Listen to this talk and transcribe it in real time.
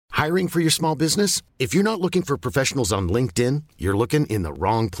Hiring for your small business? If you're not looking for professionals on LinkedIn, you're looking in the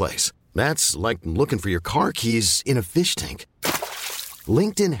wrong place. That's like looking for your car keys in a fish tank.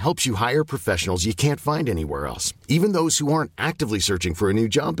 LinkedIn helps you hire professionals you can't find anywhere else, even those who aren't actively searching for a new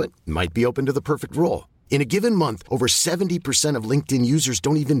job but might be open to the perfect role. In a given month, over 70% of LinkedIn users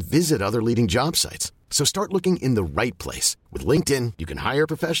don't even visit other leading job sites. So start looking in the right place. With LinkedIn, you can hire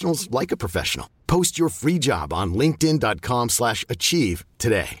professionals like a professional. Post your free job on linkedin.com/achieve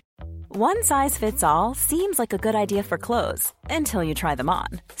today. One size fits all seems like a good idea for clothes until you try them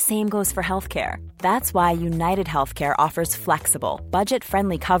on. Same goes for healthcare. That's why United Healthcare offers flexible,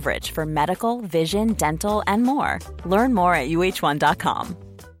 budget-friendly coverage for medical, vision, dental, and more. Learn more at uh1.com.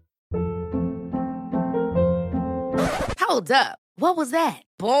 Hold up. What was that?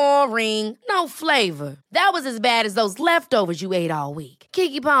 Boring. No flavor. That was as bad as those leftovers you ate all week.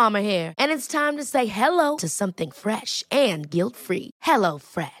 Keke Palmer here, and it's time to say hello to something fresh and guilt-free. Hello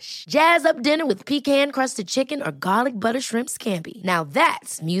Fresh. Jazz up dinner with pecan-crusted chicken or garlic butter shrimp scampi. Now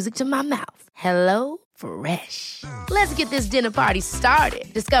that's music to my mouth. Hello Fresh. Let's get this dinner party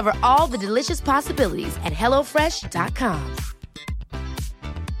started. Discover all the delicious possibilities at hellofresh.com.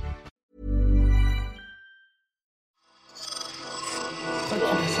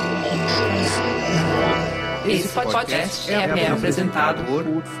 Esse podcast é apresentado por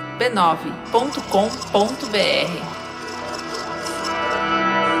b9.com.br.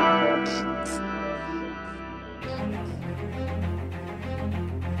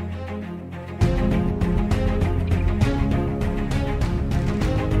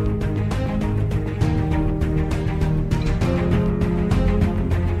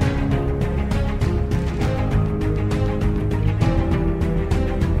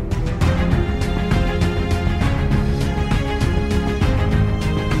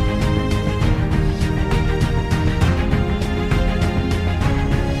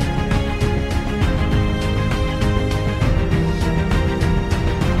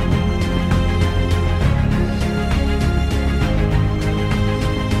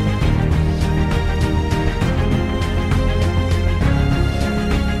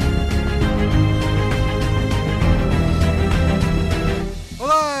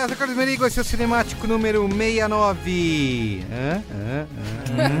 Esse é o Cinemático número 69.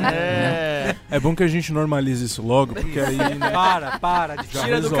 É bom que a gente normalize isso logo, porque aí... Né, para.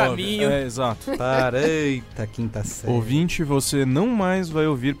 Tira do caminho. É, exato. Eita, quinta série. Ouvinte, você não mais vai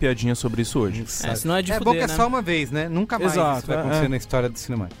ouvir piadinha sobre isso hoje. Senão é de fuder, bom que é né? só uma vez, né? Nunca mais Exato, isso vai acontecer na história do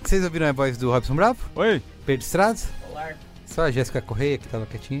Cinemático. Vocês ouviram a voz do Robson Bravo? Oi. Pedro Estrada? Olá. Só a Jéssica Correia, que tava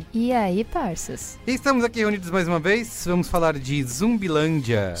quietinha. E aí, parças? E estamos aqui reunidos mais uma vez. Vamos falar de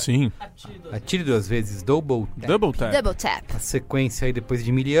Zumbilândia. Sim. Atire 2 vezes, Double Tap. Double Tap. A sequência aí depois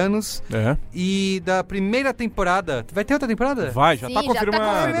de 1000 anos. É. E da primeira temporada... Vai ter outra temporada? Vai, já Sim, tá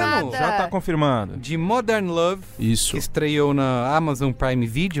confirmado. já tá confirmado. De Modern Love. Isso. Que estreou na Amazon Prime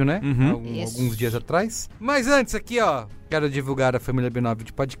Video, né? Alguns dias atrás. Mas antes aqui, ó... Quero divulgar a família B9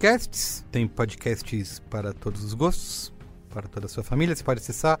 de podcasts. Tem podcasts para todos os gostos. Para toda a sua família, você pode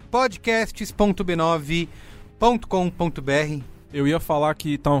acessar podcasts.b9.com.br. Eu ia falar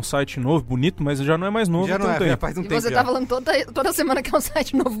que tá um site novo, bonito, mas já não é mais novo. Já não é, faz um E tempo você já. tá falando toda semana que é um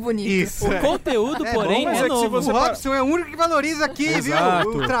site novo bonito. Isso. O conteúdo, porém, bom, mas é é que se novo. você O Robson é o único que valoriza aqui,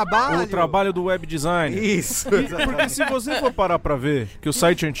 Exato. viu? O trabalho. O trabalho do web design. Isso. Porque se você for parar pra ver que o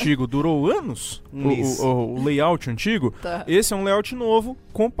site antigo durou anos, o layout antigo, Tá. esse é um layout novo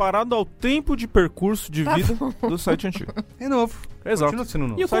comparado ao tempo de percurso de vida do site antigo. É novo. Exato. Continua sendo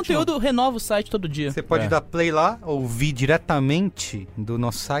novo. E o conteúdo renova o site todo dia. Você pode dar play lá, ouvir diretamente do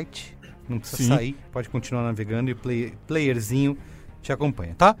nosso site. Não precisa Sim. sair, pode continuar navegando e o playerzinho te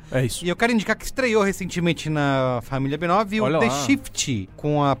acompanha, tá? É isso. E eu quero indicar que estreou recentemente na família B9 Olha o The lá. Shift,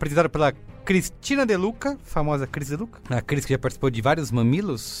 apresentado pela Cristina De Luca, famosa Cris De Luca. A Cris que já participou de vários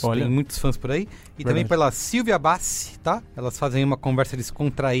mamilos, Olha. tem muitos fãs por aí. E Verdade. também pela Silvia Bassi, tá? Elas fazem uma conversa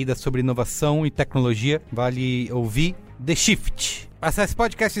descontraída sobre inovação e tecnologia. Vale ouvir The Shift. Acesse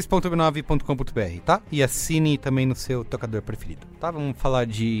podcasts.b9.com.br, tá? E assine também no seu tocador preferido, tá? Vamos falar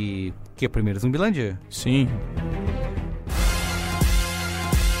de... que é primeiro? Zumbilândia? Sim.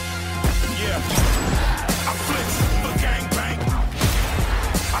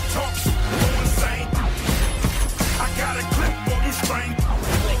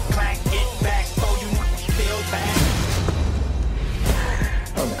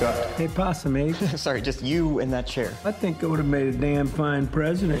 Hey, Possum Ape. Sorry, just you in that chair. I think I would have made a damn fine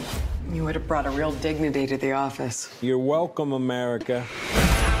president. You would have brought a real dignity to the office. You're welcome, America.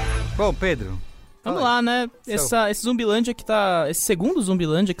 Bom, Pedro, Vamos lá, né? Esse Zumbilândia que tá... Esse segundo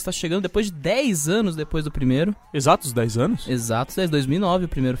Zumbilândia que está chegando depois de 10 anos depois do primeiro. Exatos 10 anos? Exatos 10, 2009 o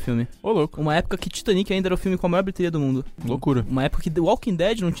primeiro filme. Ô, louco. Uma época que Titanic ainda era o filme com a maior bilheteria do mundo. Loucura. Uma época que The Walking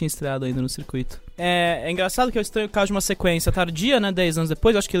Dead não tinha estreado ainda no circuito. É engraçado que é o estranho caso de uma sequência tardia, né? 10 anos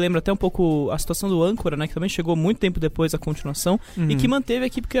depois. Acho que lembra até um pouco a situação do Âncora, né? Que também chegou muito tempo depois da continuação. E que manteve a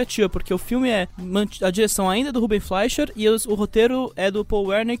equipe criativa, porque o filme a direção ainda é do Ruben Fleischer e o roteiro é do Paul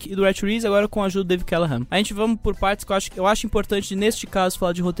Wernick e do Rhett Reese, agora com a ajuda do Dave Callahan. A gente vamos por partes que eu acho importante, neste caso,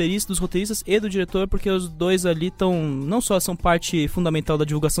 falar de dos roteiristas e do diretor, porque os dois ali estão, não só são parte fundamental da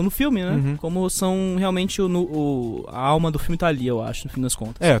divulgação do filme, né? Como são realmente a alma do filme tá ali, eu acho, no fim das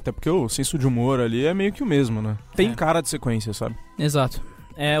contas. Até porque o senso de humor ali é meio que o mesmo, né? Tem cara de sequência, sabe? Exato.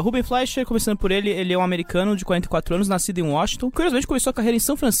 Ruben Fleischer, começando por ele é um americano de 44 anos, nascido em Washington. Curiosamente, começou a carreira em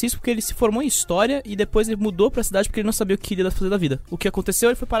São Francisco porque ele se formou em História e depois ele mudou pra cidade porque ele não sabia o que queria fazer da vida. O que aconteceu,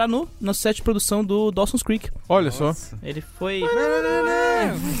 ele foi parar no set de produção do Dawson's Creek. Olha só. Ele foi...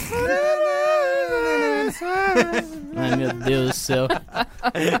 Ai, meu Deus do céu.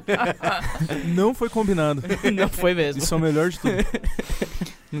 Não foi combinado. Não foi mesmo. Isso é o melhor de tudo.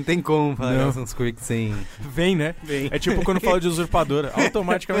 Não tem como falar Dawson's Creek sem... Vem, né? Vem. É tipo quando fala de usurpadora.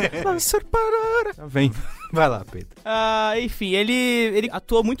 Automaticamente... Usurpadora! Vem. Vai lá, Pedro. Enfim, ele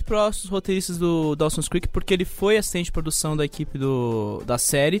atuou muito próximo dos roteiristas do Dawson's Creek porque ele foi assistente de produção da equipe da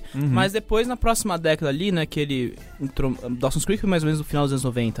série, mas depois, na próxima década ali, né, que ele entrou... Dawson's Creek foi mais ou menos no final dos anos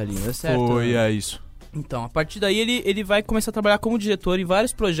 90 ali, né? Certo? Foi, é isso. Então, a partir daí ele vai começar a trabalhar como diretor em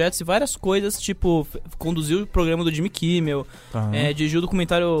vários projetos e várias coisas, tipo, conduziu o programa do Jimmy Kimmel, dirigiu o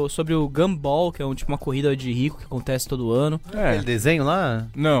documentário sobre o Gumball, que é uma corrida de rico que acontece todo ano. Aquele desenho lá?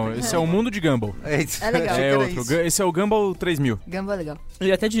 Não, esse é o Mundo de Gumball. É legal. É outro. Esse é o Gumball 3000. Gumball é legal.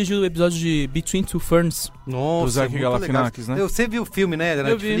 Ele até dirigiu o episódio de Between Two Ferns. Nossa, do Zach Galifianakis, né? Você viu o filme, né, da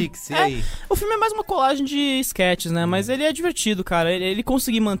Netflix? E aí? O filme é mais uma colagem de sketches, né? Mas ele é divertido, cara. Ele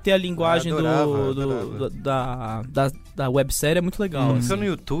conseguiu manter a linguagem da websérie, é muito legal. Isso no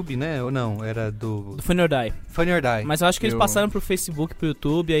YouTube, né? Ou não? Era do Funny or Die. Funny or Die. Mas eu acho que eles passaram pro Facebook, pro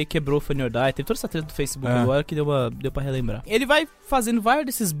YouTube, aí quebrou o Funny or Die. Teve toda essa treta do Facebook agora que deu pra relembrar. Ele vai fazendo vários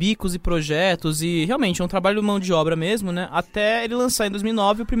desses bicos e projetos e realmente é um trabalho de mão de obra mesmo, né? Até ele lançar em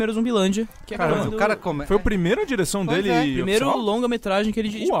 2009 o primeiro Zumbilândia. Que é o cara Foi a primeira direção dele? O primeiro longa-metragem que ele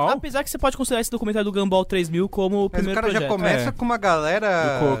dirigiu. Apesar que você pode considerar esse documentário do Gumball 3000 como o primeiro projeto. Mas o cara já começa com uma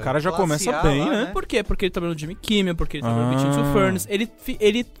galera... O cara já começa bem, lá, né? Por quê? Porque ele trabalhou no Jimmy Kimmel, porque ele trabalhou no Between Two Ferns.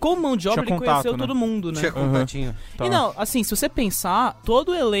 Ele, com mão de obra, ele conheceu todo mundo, né? Tinha contatinho. E não, assim, se você pensar, todo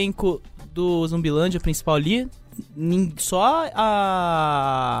o elenco do Zumbilândia principal ali, só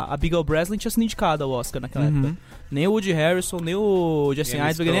a Abigail Breslin tinha sido indicada ao Oscar naquela época. Nem o Woody Harrelson, nem o Jesse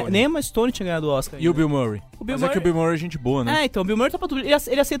Eisenberg, nem a Emma Stone tinha ganhado o Oscar. E o Bill Murray. Mas é que o Bill Murray é gente boa, né? Então, o Bill Murray tá pra tudo. Ele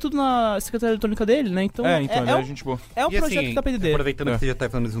aceita tudo na secretária eletrônica dele, né? Então, ele é gente boa. É um projeto que tá pra dele. Aproveitando que você já tá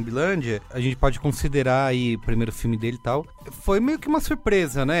falando de Zumbilândia, a gente pode considerar aí o primeiro filme dele e tal. Foi meio que uma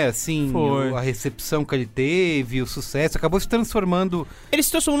surpresa, né? Assim, a recepção que ele teve, o sucesso, acabou se transformando... Ele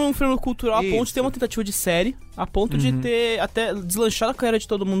se transformou num filme cultural a ponto de ter uma tentativa de série, a ponto de ter até deslanchado a carreira de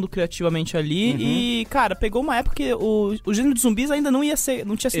todo mundo criativamente ali. E, cara, pegou uma época que o gênero de zumbis ainda não tinha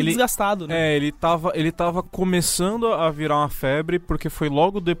sido desgastado, né? Ele tava começando a virar uma febre, porque foi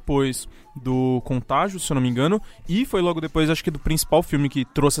logo depois do Contágio, se eu não me engano, e foi logo depois, acho que, do principal filme que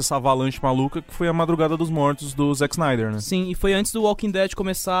trouxe essa avalanche maluca, que foi A Madrugada dos Mortos, do Zack Snyder, né? Sim, e foi antes do Walking Dead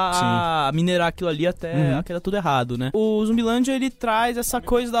começar a minerar aquilo ali até que era tudo errado, né? O Zumbilândia, ele traz essa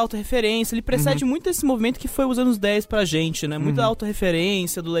coisa da autorreferência, ele precede muito esse movimento que foi os anos 10 pra gente, né? Muita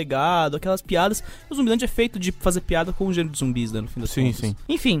autorreferência do legado, aquelas piadas. O Zumbilândia é feito de fazer piada com o gênero de zumbis, né? No fim das contas. Sim.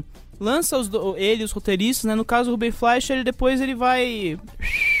 Enfim, lança os roteiristas, né? No caso, o Ruben Fleischer, ele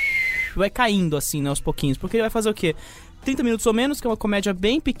vai caindo, assim, né? Aos pouquinhos. Porque ele vai fazer o quê? 30 minutos ou menos, que é uma comédia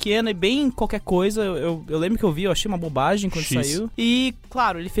bem pequena e bem qualquer coisa. Eu lembro que eu achei uma bobagem quando saiu. E,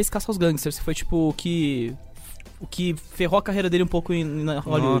 claro, ele fez Caça aos Gangsters, que foi, tipo, o que ferrou a carreira dele um pouco na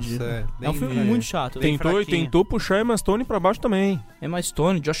Hollywood. Nossa, é um filme muito chato. Tentou puxar a Emma Stone pra baixo também. Emma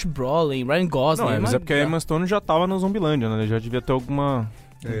Stone, Josh Brolin, Ryan Gosling. Mas é porque a Emma Stone já tava na Zumbilândia, né? Ele já devia ter alguma...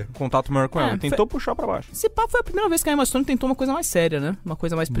 contato maior com ela. Tentou puxar pra baixo. Esse papo foi a primeira vez que a Emma Stone tentou uma coisa mais séria, né? Uma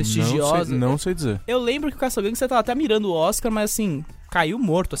coisa mais prestigiosa. Não sei dizer. Eu lembro que o Caça Gangster tava até mirando o Oscar, mas assim, caiu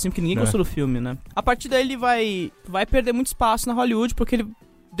morto, assim, porque ninguém gostou do filme, né? A partir daí ele vai perder muito espaço na Hollywood, porque ele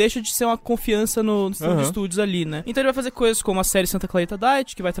deixa de ser uma confiança no sistema de estúdios ali, né? Então ele vai fazer coisas como a série Santa Clarita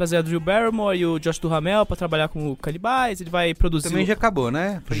Diet, que vai trazer a Drew Barrymore e o Josh Duhamel pra trabalhar com o Canibais. Ele vai produzir... Também já acabou,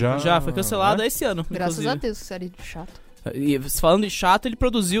 né? Já foi cancelada esse ano, Graças inclusive. a Deus, série chata. E falando de chato, ele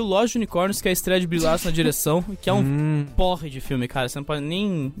produziu Loja de Unicórnios, que é a estreia de Brie Larson na direção, que é um porre de filme, cara. Você não pode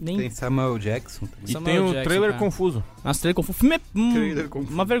nem... Tem Samuel Jackson também. E Samuel tem o Jackson, trailer cara. confuso. Nossa, trailer confuso. O filme é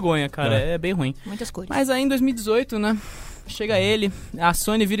uma vergonha, cara. É bem ruim. Muitas cores. Mas aí em 2018, né? Chega ele, a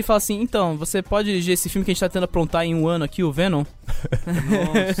Sony vira e fala assim: então, você pode dirigir esse filme que a gente tá tentando aprontar em um ano aqui, o Venom?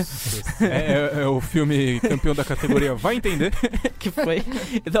 Nossa. É o filme campeão da categoria, vai entender. Que foi.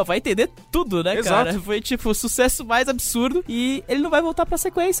 Não, vai entender tudo, né, Exato. cara? Foi tipo o sucesso mais absurdo. E ele não vai voltar pra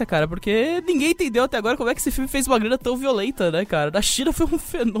sequência, cara, porque ninguém entendeu até agora como é que esse filme fez uma grana tão violenta, né, cara? Na China foi um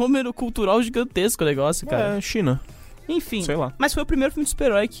fenômeno cultural gigantesco o negócio, cara. É, China. Enfim, Sei lá. mas foi o primeiro filme de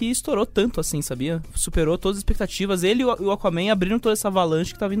super-herói que estourou tanto assim, sabia? Superou todas as expectativas. Ele e o Aquaman abriram toda essa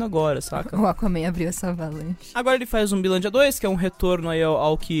avalanche que tá vindo agora, saca? O Aquaman abriu essa avalanche. Agora ele faz Zumbilândia 2, que é um retorno aí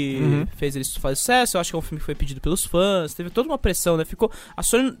ao que fez ele fazer sucesso. Eu acho que é um filme que foi pedido pelos fãs. Teve toda uma pressão, né? A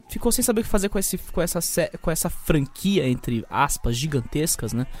Sony ficou sem saber o que fazer com essa franquia, entre aspas,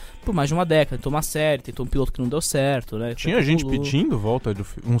 gigantescas, né? Por mais de uma década. Tentou uma série, tentou um piloto que não deu certo, né? Tinha gente pedindo volta de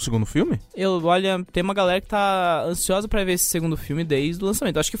um segundo filme? Olha, tem uma galera que tá ansiosa pra ver esse segundo filme desde o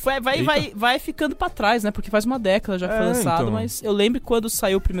lançamento. Acho que vai ficando pra trás, né? Porque faz uma década já que foi lançado, então. Mas eu lembro que quando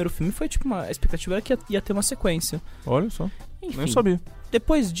saiu o primeiro filme, foi tipo a expectativa era que ia ter uma sequência. Olha só, Enfim, nem sabia.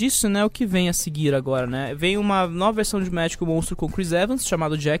 depois disso, né, o que vem a seguir agora, né? Vem uma nova versão de Médico Monstro com Chris Evans,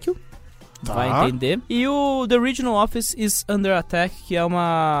 chamado Jekyll. Tá. Vai entender. E o The Regional Office is Under Attack, que é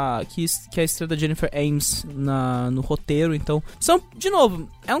que é a estreia da Jennifer Ames no roteiro. Então, de novo,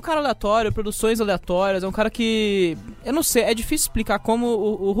 é um cara aleatório, produções aleatórias, é um cara que, eu não sei, é difícil explicar como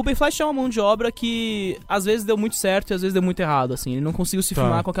o Ruben Fleischer é uma mão de obra que às vezes deu muito certo e às vezes deu muito errado, assim. Ele não conseguiu se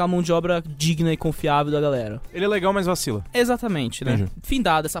filmar com aquela mão de obra digna e confiável da galera. Ele é legal, mas vacila. Exatamente, né? Entendi.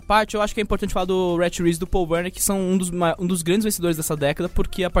 Findada essa parte, eu acho que é importante falar do Rhett Reese e do Paul Wernick, que são um dos grandes vencedores dessa década,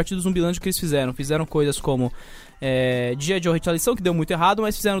 porque a partir do Zumbilândia que eles fizeram coisas como Dia de Retaliação, que deu muito errado,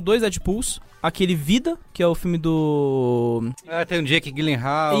 mas fizeram 2 Deadpools, aquele Vida, que é o filme do... tem o Jake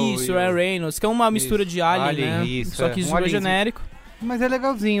Gyllenhaal. Isso, Ryan Reynolds, que é uma mistura de Alien, né? Isso, só que um genérico. Mas é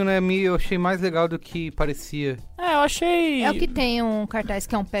legalzinho, né? Eu achei mais legal do que parecia. Eu achei... É o que tem um cartaz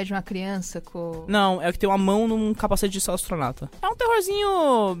que é um pé de uma criança com... Não, é o que tem uma mão num capacete de astronauta. É um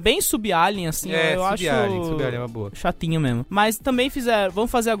terrorzinho bem sub-alien, assim. Eu acho sub-alien é uma boa. chatinho mesmo. Mas também vão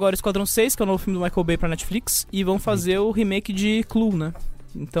fazer agora Esquadrão 6, que é o novo filme do Michael Bay pra Netflix. E vão fazer o remake de Clue, né?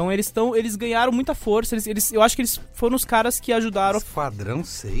 Então eles ganharam muita força. Eu acho que eles foram os caras que ajudaram. Esquadrão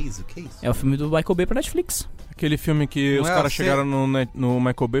 6, o que é isso? É o filme do Michael Bay pra Netflix. Aquele filme que Não os é caras você- chegaram no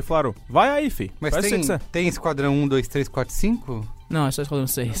Michael Bay e falaram: vai aí, fi. Mas Faz o que você quiser. tem Esquadrão 1, 2, 3, 4, 5? Não, é só Esquadrão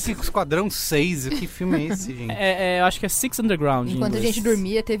 6. Esquadrão 6, que filme é esse, gente? Eu acho que é Six Underground. em Enquanto a inglês. gente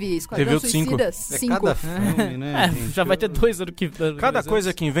dormia, teve Esquadrão Teve outros Suicida É 5. cada filme, né, gente? Já vai ter 2 ano que vem. Cada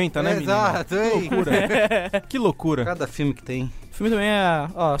coisa que inventa, né, menina? Exato, Que loucura. Que loucura. Cada filme que tem. O filme também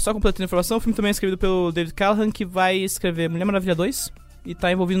só completando a informação, o filme também é escrevido pelo David Callahan, que vai escrever Mulher Maravilha 2 e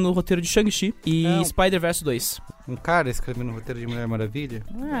tá envolvido no roteiro de Shang-Chi e Spider-Verse 2. Um cara escrevendo o roteiro de Mulher Maravilha?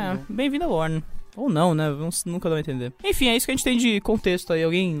 Bem-vindo a Warner. Ou não, né? Nunca dá pra entender. Enfim, é isso que a gente tem de contexto aí.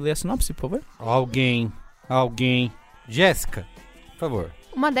 Alguém lê a sinopse, por favor? Alguém. Jéssica, por favor.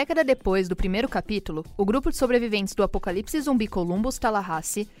 Uma década depois do primeiro capítulo, o grupo de sobreviventes do apocalipse zumbi Columbus,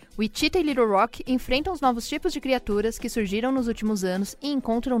 Tallahassee, Wichita e Little Rock enfrentam os novos tipos de criaturas que surgiram nos últimos anos e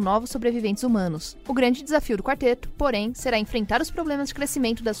encontram novos sobreviventes humanos. O grande desafio do quarteto, porém, será enfrentar os problemas de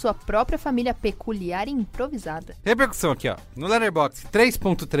crescimento da sua própria família peculiar e improvisada. Repercussão aqui, ó. No Letterboxd,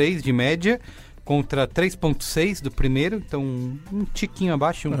 3.3 de média contra 3.6 do primeiro. Então, um tiquinho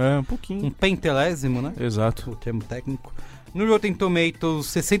abaixo. Um pouquinho. Um pentelésimo, né? Exato. O termo técnico. No Rotten Tomatoes,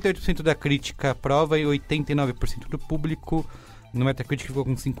 68% da crítica aprova e 89% do público. No Metacritic ficou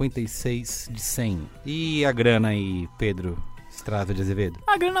com 56 de 100. E a grana aí, Pedro Estrada de Azevedo?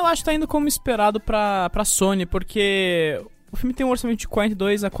 A grana eu acho que tá indo como esperado pra Sony, porque o filme tem um orçamento de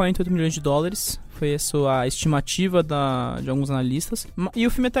 42 a 48 milhões de dólares. Foi essa a estimativa de alguns analistas. E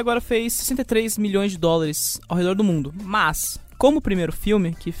o filme até agora fez 63 milhões de dólares ao redor do mundo. Mas, como o primeiro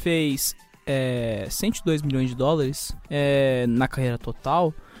filme, que fez 102 milhões de dólares na carreira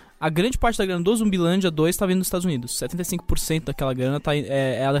total, a grande parte da grana do Zumbilândia 2 tá vindo dos Estados Unidos. 75% daquela grana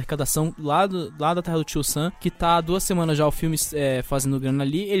é a arrecadação lá da terra do Tio Sam, que tá há 2 semanas já o filme fazendo grana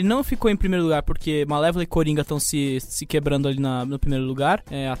ali. Ele não ficou em primeiro lugar porque Malévola e Coringa estão se quebrando ali no primeiro lugar.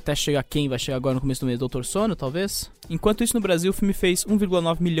 Até chegar quem vai chegar agora no começo do mês, Doutor Sono, talvez. Enquanto isso, no Brasil, o filme fez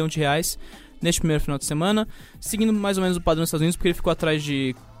 1,9 milhão de reais neste primeiro final de semana, seguindo mais ou menos o padrão dos Estados Unidos, porque ele ficou atrás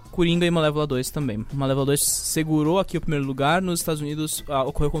de Coringa e Malévola 2 também. Malévola 2 segurou aqui o primeiro lugar. Nos Estados Unidos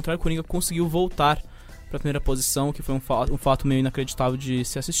ocorreu o contrário. Coringa conseguiu voltar pra primeira posição, que foi um fato meio inacreditável de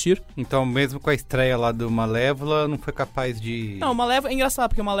se assistir. Então, mesmo com a estreia lá do Malévola, não foi capaz de... Não, o Malévola é engraçado,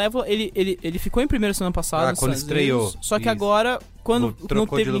 porque o Malévola, ele ficou em primeiro semana passada. Quando estreou. Unidos, só que Isso. agora, quando não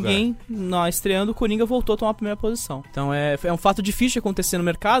Trocou de teve lugar. ninguém estreando, o Coringa voltou a tomar a primeira posição. Então é um fato difícil de acontecer no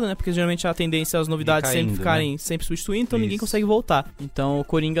mercado, né? Porque geralmente a tendência é as novidades Caindo, sempre ficarem sempre substituindo, então ninguém consegue voltar. Então o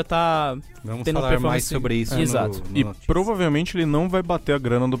Coringa tá Vamos tendo uma falar mais performance... sobre isso Exato. no E notícia. provavelmente ele não vai bater a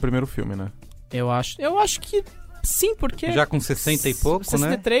grana do primeiro filme, né? Eu acho que sim, porque... Já com 60 e pouco,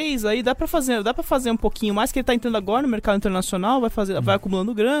 63, aí dá pra fazer um pouquinho mais, que ele tá entrando agora no mercado internacional, vai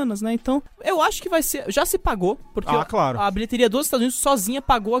acumulando granas, né? Então, eu acho que vai ser... Já se pagou, porque claro. a bilheteria dos Estados Unidos sozinha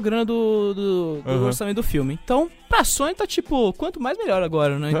pagou a grana do orçamento do filme. Então, pra Sony tá tipo, quanto mais melhor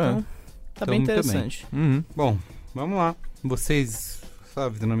agora, né? Então, tá bem interessante. Bom, vamos lá. Vocês... Só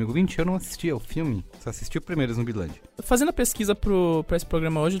avisando, amigo 20, eu não assisti ao filme, só assisti o primeiro Zumbilândia. Fazendo a pesquisa pra esse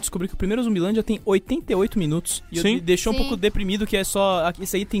programa hoje, eu descobri que o primeiro Zumbilândia tem 88 minutos. E me deixou um pouco deprimido, que é só...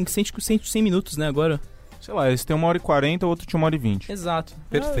 Esse aí tem 100 minutos, né, agora. Sei lá, esse tem 1h40, o outro tinha 1h20. Exato.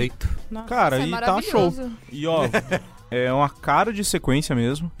 Perfeito. Cara, Nossa, e é tá show. maravilhoso. E ó... É uma cara de sequência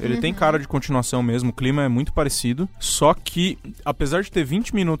mesmo. Ele tem cara de continuação mesmo. O clima é muito parecido. Só que, apesar de ter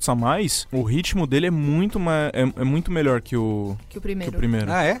 20 minutos a mais, o ritmo dele é muito melhor que o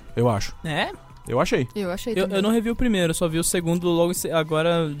primeiro. Ah, é? Eu acho. É? Eu achei. Eu achei também. Eu não revi o primeiro, só vi o segundo logo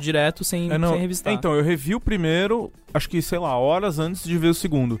agora direto, sem revisitar. Então, eu revi o primeiro, acho que, sei lá, horas antes de ver o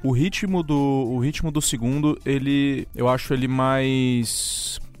segundo. O ritmo do segundo, eu acho ele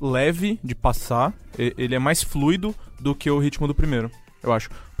mais leve de passar. Ele é mais fluido do que o ritmo do primeiro, eu acho.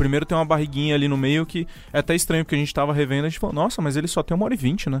 O primeiro tem uma barriguinha ali no meio que é até estranho, porque a gente tava revendo e a gente falou, nossa, mas ele só tem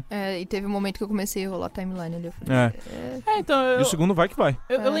 1h20, né? E teve um momento que eu comecei a rolar a timeline ali. Eu falei, então... E o segundo vai que vai.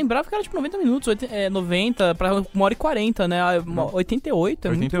 Eu lembrava que era tipo 90 minutos, 90 pra 1h40, né? 88,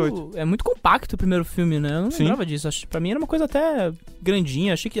 88. É muito compacto o primeiro filme, né? Eu não lembrava disso. Pra mim era uma coisa até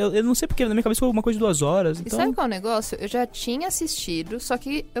grandinha. Achei que... Eu não sei porque na minha cabeça foi alguma coisa de 2 horas. Então... E sabe qual é o negócio? Eu já tinha assistido, só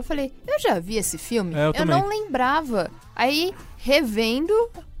que eu falei, eu já vi esse filme? Eu também. Não lembrava. Aí, revendo...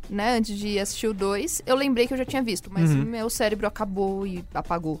 Né, antes de assistir o 2, eu lembrei que eu já tinha visto, mas meu cérebro acabou e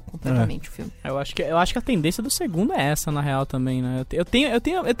apagou completamente o filme. Eu acho que a tendência do segundo é essa, na real, também, né? Eu tenho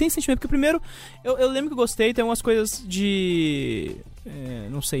esse sentimento, porque o primeiro, eu lembro que eu gostei, tem umas coisas de...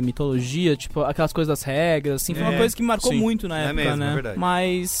 não sei, mitologia, tipo, aquelas coisas das regras, assim, foi uma coisa que marcou muito na época, mesmo, né? É verdade.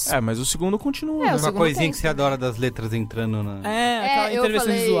 Mas o segundo continua. o Uma segundo coisinha tem, que você adora das letras entrando na... aquela eu intervenção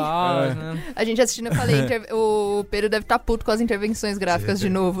falei- visual, né? A gente assistindo, eu falei, o Pedro deve estar puto com as intervenções gráficas de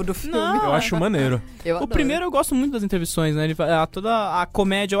novo do filme. Não. Eu acho maneiro. Eu O adoro. primeiro eu gosto muito das intervenções, né? Toda a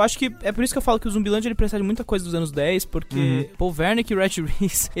comédia, eu acho que é por isso que eu falo que o Zumbilândia ele precede muita coisa dos anos 10, porque Paul Wernick e Rhett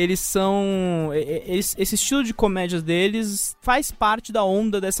Reese, eles são... esse estilo de comédias deles faz parte da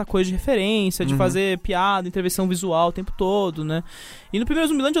onda dessa coisa de referência, de fazer piada, intervenção visual o tempo todo, né? E no primeiro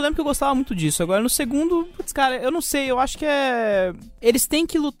Zumbilândia eu lembro que eu gostava muito disso. Agora no segundo, putz, cara, eu não sei, eu acho que eles têm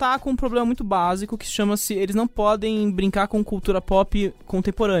que lutar com um problema muito básico que chama-se... Eles não podem brincar com cultura pop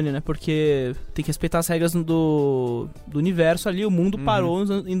contemporânea, né? Porque tem que respeitar as regras do universo ali, o mundo parou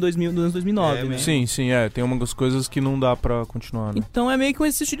nos anos 2009, né? Sim, tem umas coisas que não dá pra continuar, né? Então é meio que um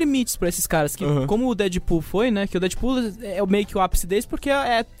exercício de limites pra esses caras, que como o Deadpool foi, né? Que o Deadpool é meio que o ápice deles, porque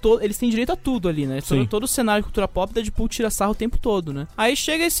eles têm direito a tudo ali, né? Todo o cenário de cultura pop, o Deadpool tira sarro o tempo todo, né? Aí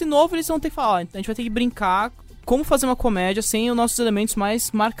chega esse novo, eles vão ter que falar, a gente vai ter que brincar como fazer uma comédia sem os nossos elementos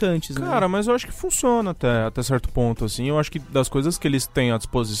mais marcantes, né? Cara, mas eu acho que funciona até certo ponto, assim. Eu acho que das coisas que eles têm à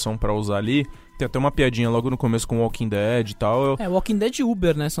disposição pra usar ali, tem até uma piadinha logo no começo com Walking Dead e tal. Walking Dead e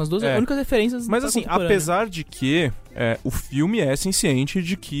Uber, né? São as duas únicas referências. Mas assim, apesar de que o filme é senciente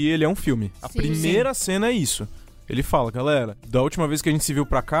de que ele é um filme. A primeira cena é isso. Ele fala, galera, da última vez que a gente se viu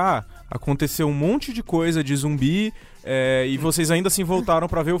pra cá, aconteceu um monte de coisa de zumbi... e vocês ainda assim voltaram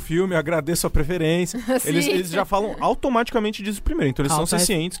pra ver o filme, eu agradeço a preferência. Eles já falam automaticamente disso primeiro. Então eles são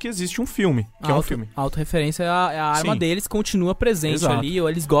cientes que existe um filme, que é um filme. A autorreferência é a arma deles, continua presente ali, ou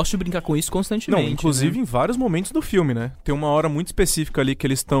eles gostam de brincar com isso constantemente. Não, inclusive em vários momentos do filme, né? Tem uma hora muito específica ali que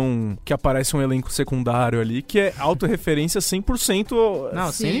eles estão... que aparece um elenco secundário ali, que é autorreferência 100%...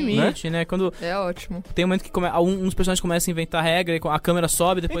 Não, sem limite, né? Quando é ótimo. Tem um momento que uns personagens começam a inventar regra, e a câmera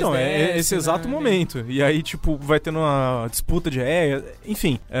sobe, depois então, desce, esse exato momento. E aí, tipo, vai tendo uma disputa de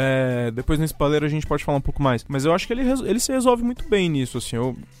enfim, depois no spoiler a gente pode falar um pouco mais. Mas eu acho que ele se resolve muito bem nisso, assim.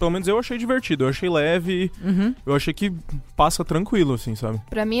 Pelo menos eu achei divertido, eu achei leve, eu achei que passa tranquilo, assim, sabe?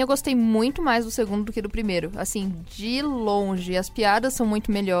 Pra mim, eu gostei muito mais do segundo do que do primeiro. Assim, de longe, as piadas são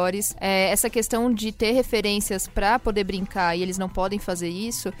muito melhores. Essa questão de ter referências pra poder brincar e eles não podem fazer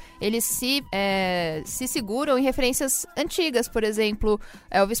isso, eles se seguram em referências antigas, por exemplo,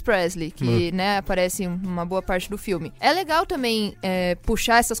 Elvis Presley, que né, aparece em uma boa parte do filme. É legal também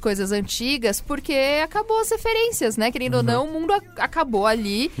puxar essas coisas antigas, porque acabou as referências, né? Querendo ou não, o mundo acabou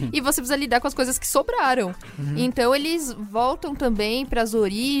ali e você precisa lidar com as coisas que sobraram. Então eles voltam também pras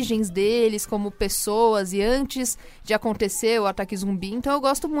origens deles como pessoas e antes de acontecer o ataque zumbi, então eu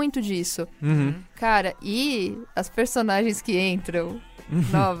gosto muito disso. Cara, e as personagens que entram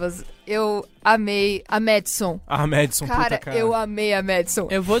novas, eu amei a Madison. A Madison, cara, eu amei a Madison.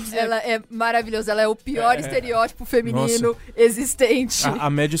 Eu vou dizer... Ela é maravilhosa, ela é o pior estereótipo feminino existente. A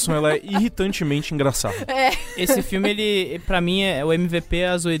Madison, ela é irritantemente engraçada. Esse filme, ele, pra mim, o MVP é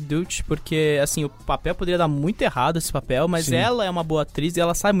a Zoe Deutch, porque, assim, o papel poderia dar muito errado, esse papel, mas sim, ela é uma boa atriz e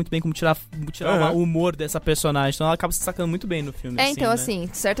ela sabe muito bem como tirar o humor dessa personagem, então ela acaba se sacando muito bem no filme. Então, né? assim,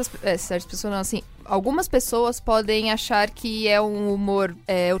 certas pessoas, assim, algumas pessoas podem achar que é um humor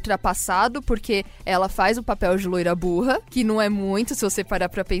ultrapassado, porque ela faz o papel de loira burra, que não é muito, se você parar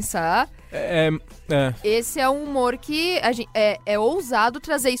pra pensar. Esse é um humor que é ousado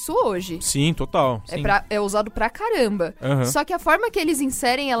trazer isso hoje. Sim, total. É ousado pra caramba. Só que a forma que eles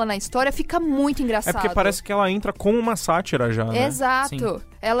inserem ela na história fica muito engraçado. É porque parece que ela entra como uma sátira já, né? Exato. Sim.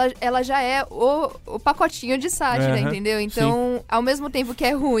 Ela já é o pacotinho de sátira, entendeu? Então, sim, ao mesmo tempo que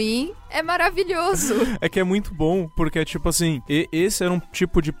é ruim, é maravilhoso. É que é muito bom, porque é tipo assim, esse era um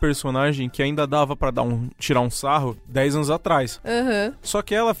tipo de personagem que ainda dava pra tirar um sarro 10 anos atrás. Só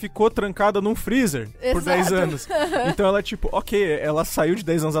que ela ficou trancada num freezer por 10 anos. Então ela tipo, ok, ela saiu de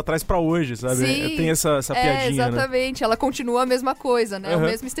 10 anos atrás pra hoje, sabe? Sim. Tem essa piadinha, exatamente. Né? Ela continua a mesma coisa, né? O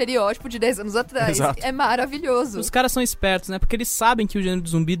mesmo estereótipo de 10 anos atrás. Exato. É maravilhoso. Os caras são espertos, né? Porque eles sabem que o gênero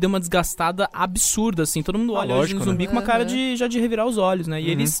de zumbi deu uma desgastada absurda, assim. Todo mundo olha hoje no zumbi com uma cara de revirar os olhos, né? E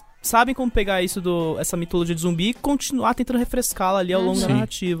eles sabem como pegar essa mitologia de zumbi e continuar tentando refrescá-la ali ao longo da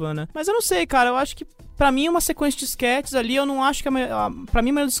narrativa, né? Mas eu não sei, cara. Eu acho que pra mim, uma sequência de sketches ali, eu não acho que pra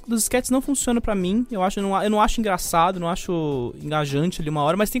mim, a maioria dos sketches não funciona pra mim. Eu não acho engraçado, não acho engajante ali uma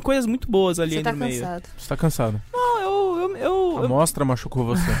hora, mas tem coisas muito boas ali no meio. Você tá cansado? Não, a mostra machucou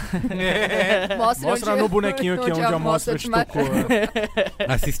você. Mostra no bonequinho aqui onde a mostra te tocou.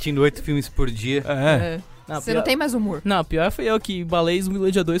 Assistindo 8 filmes por dia. Não, você não tem mais humor. Não, pior foi eu que balei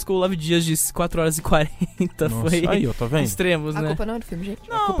Zumbilândia 2 com o Love Dias de 4 horas e 40. Nossa, foi aí, ó, tá vendo? Extremos, né? A culpa não é do filme,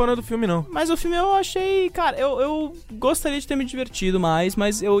 gente. A culpa não é do filme, não. Mas o filme eu achei... Cara, eu gostaria de ter me divertido mais,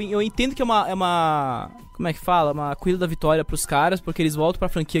 mas eu entendo que é uma como é que fala? Uma corrida da vitória pros caras, porque eles voltam pra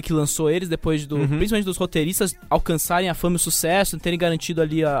franquia que lançou eles, depois principalmente dos roteiristas alcançarem a fama e o sucesso, terem garantido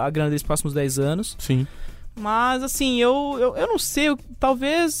ali a grana deles próximos 10 anos. Sim. Mas, assim, eu não sei,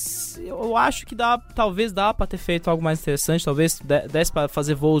 eu acho que talvez dá pra ter feito algo mais interessante, talvez desse pra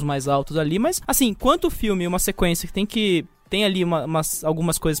fazer voos mais altos ali, mas, assim, quanto o filme, uma sequência que tem ali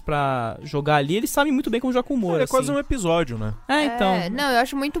algumas coisas pra jogar ali, eles sabem muito bem como jogar com humor. É quase um episódio, né? Então. Não, eu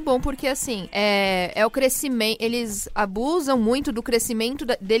acho muito bom porque, assim, é o crescimento. Eles abusam muito do crescimento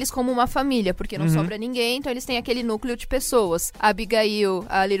deles como uma família, porque não sobra ninguém, então eles têm aquele núcleo de pessoas. A Abigail,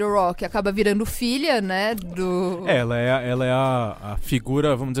 a Little Rock, acaba virando filha, né? Ela é a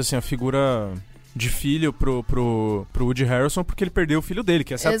figura, vamos dizer assim, a figura de filho pro Woody Harrelson, porque ele perdeu o filho dele,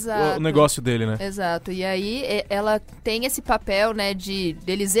 que esse é o negócio dele, né? Exato. E aí ela tem esse papel, né,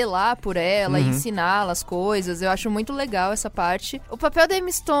 dele zelar por ela e ensiná-la as coisas. Eu acho muito legal essa parte. O papel da Emma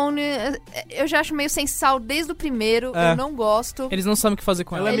Stone, eu já acho meio sem sal desde o primeiro. Eu não gosto. Eles não sabem o que fazer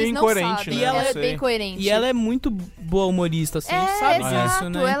com ela. Ela é meio incoerente, né? E ela é bem coerente. E ela é muito boa humorista, assim. A gente sabe disso,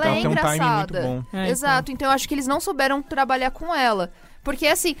 né? Ela é então, engraçada. Tem um timing muito bom. Exato. Então eu acho que eles não souberam trabalhar com ela. Porque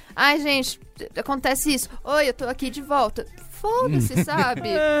assim, gente, acontece isso. Oi, eu tô aqui de volta. Foda-se, sabe?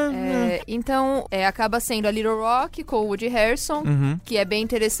 Então, acaba sendo a Little Rock com o Woody Harrelson, que é bem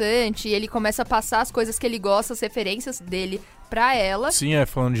interessante. E ele começa a passar as coisas que ele gosta, as referências dele pra ela. Sim,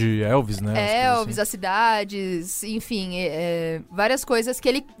 falando de Elvis, né? Elvis, as cidades, enfim, várias coisas que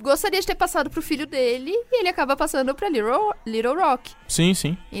ele gostaria de ter passado pro filho dele e ele acaba passando pra Little Rock. Sim,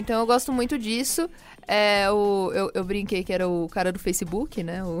 sim. Então eu gosto muito disso. Eu brinquei que era o cara do Facebook,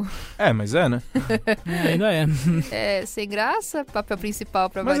 né? Mas né? Ainda é. Sem graça, papel principal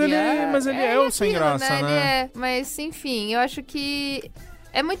pra variar. Mas ele é o sem graça, né? Ele é. Mas, enfim, eu acho que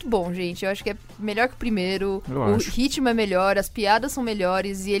é muito bom, gente. Eu acho que é melhor que o primeiro. O ritmo é melhor, as piadas são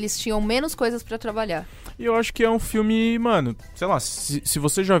melhores e eles tinham menos coisas pra trabalhar. E eu acho que é um filme, mano, sei lá, se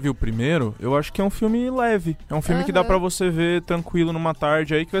você já viu o primeiro, eu acho que é um filme leve. É um filme que dá pra você ver tranquilo numa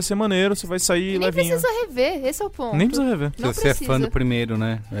tarde aí, que vai ser maneiro, você vai sair levinho. Nem precisa rever, esse é o ponto. Nem precisa rever. Se você é fã do primeiro,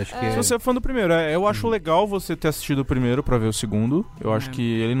 né? Eu acho que Se você é fã do primeiro, eu acho legal você ter assistido o primeiro pra ver o segundo. Eu acho que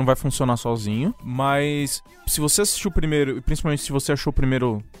ele não vai funcionar sozinho, mas se você assistiu o primeiro, e principalmente se você achou o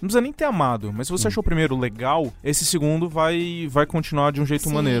primeiro, não precisa nem ter amado, mas se você achou o primeiro legal, esse segundo vai continuar de um jeito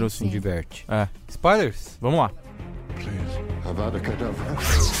maneiro, assim. Diverte. É. Spoilers? Vamos lá. Avada Kedavra.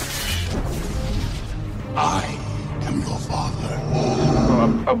 I am your father.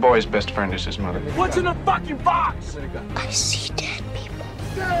 A boy's best friend is his mother. What's in the fucking box? I see dead people.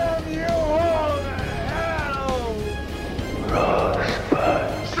 Damn you all to hell!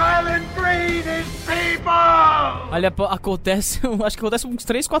 Rosebud. Silent breed is people! Olha, acontece, acho que acontece uns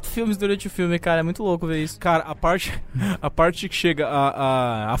 3, 4 filmes durante o filme, cara, é muito louco ver isso. Cara, a parte que chega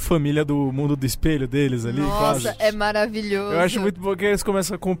a família do mundo do espelho deles ali, Nossa, quase. é maravilhoso. Eu acho muito bom que eles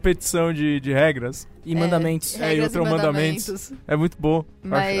começam a competição de regras. E mandamentos. Regras e outros mandamentos. É muito bom.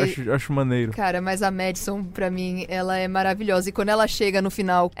 Mas, acho maneiro. Cara, mas a Madison, pra mim, ela é maravilhosa. E quando ela chega no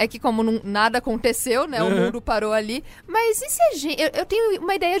final, é que como nada aconteceu, né? O mundo parou ali. Mas e se a gente... Eu tenho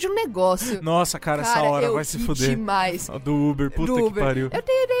uma ideia de um negócio. Nossa, cara, essa hora vai se fuder. Demais. Do Uber, puta que pariu. Eu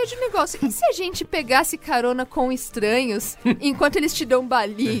tenho ideia de um negócio. E se a gente pegasse carona com estranhos enquanto eles te dão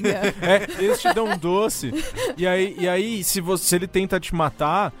balinha? Eles te dão um doce. E aí se ele tenta te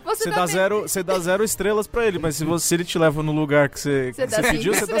matar, você dá 0 estrelas pra ele. Mas se ele te leva no lugar que você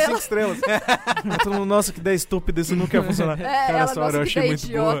pediu, você dá 5 estrelas. Nossa, que ideia estúpida, isso nunca ia funcionar. Cara, essa hora eu achei muito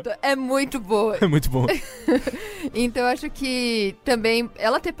boa. É muito boa. É muito bom. Então eu acho que também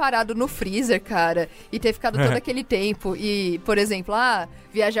ela ter parado no freezer, cara, e ter ficado todo aquele tempo e, por exemplo,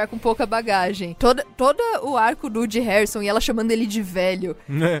 viajar com pouca bagagem. Todo o arco do Woody Harrelson e ela chamando ele de velho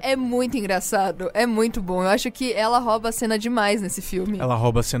é muito engraçado, é muito bom. Eu acho que ela rouba a cena demais nesse filme. Ela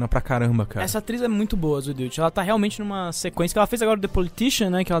rouba a cena pra caramba, cara. Essa atriz é muito boa, Zudit. Ela tá realmente numa sequência que ela fez agora The Politician,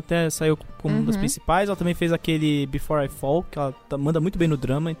 né, que ela até saiu como uma das principais. Ela também fez aquele Before I Fall, que ela manda muito bem no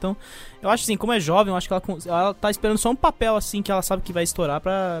drama. Então, eu acho assim, como é jovem, eu acho que ela tá esperando só um papel, assim, que ela sabe que vai estourar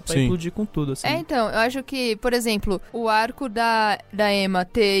pra explodir com tudo, assim. Então, eu acho que, por exemplo, o arco da Emma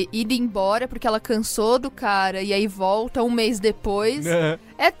ter ido embora porque ela cansou do cara e aí volta um mês depois.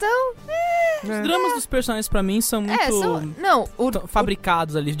 É tão... Os dramas dos personagens pra mim são muito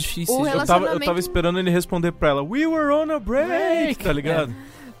fabricados ali, difíceis. Eu tava esperando ele responder pra ela, we were on a break, tá ligado?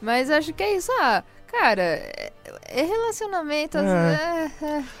 Mas acho que é isso, cara, relacionamento...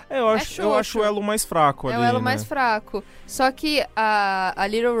 Eu acho o elo mais fraco ali, o elo mais fraco. Só que a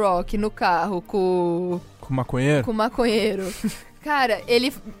Little Rock no carro com o maconheiro? Com o maconheiro. Cara,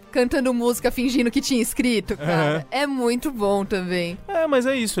 ele cantando música fingindo que tinha escrito, cara, é muito bom também. Mas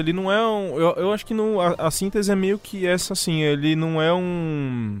é isso, ele não é um... Eu acho que a síntese é meio que essa, assim, ele não é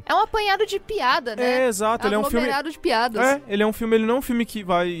um... É um apanhado de piada, né? Exato, ele é um filme... de piadas. Ele não é um filme que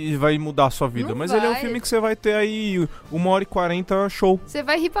vai mudar a sua vida, não mas vai. ele é um filme que você vai ter aí 1h40 show. Você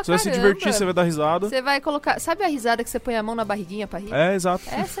vai rir pra caramba. Você vai se divertir, você vai dar risada. Você vai colocar... Sabe a risada que você põe a mão na barriguinha pra rir? Exato.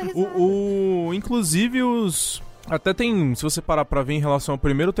 Essa é a risada. Inclusive os... Até tem, se você parar pra ver em relação ao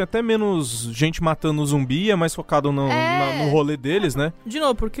primeiro, tem até menos gente matando zumbi, é mais focado no rolê deles, né? De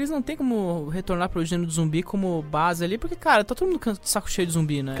novo, porque eles não tem como retornar pro gênero do zumbi como base ali, porque, cara, tá todo mundo de saco cheio de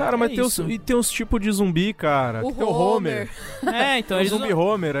zumbi, né? Cara, mas tem uns tipos de zumbi, cara. Tem o Homer. Então o zumbi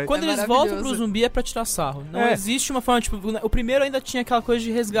Homer. Quando eles voltam pro zumbi é pra tirar sarro. Não existe uma forma, tipo, o primeiro ainda tinha aquela coisa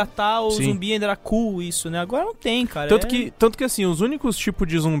de resgatar o zumbi, ainda era cool isso, né? Agora não tem, cara. Tanto que assim, os únicos tipos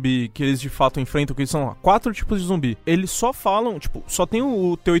de zumbi que eles de fato enfrentam, que são 4 tipos de zumbi. Eles só falam, tipo, só tem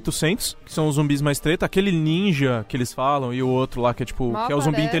o T-800, que são os zumbis mais treta, aquele ninja que eles falam, e o outro lá que é tipo, que é o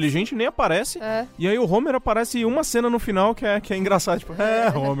zumbi inteligente, nem aparece. E aí o Homer aparece uma cena no final que é engraçado, tipo,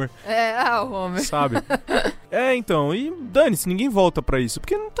 Homer. O Homer. Sabe? Então, e dane-se, ninguém volta pra isso,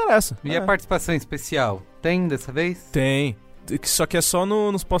 porque não interessa. E a participação especial? Tem dessa vez? Tem. Só que é só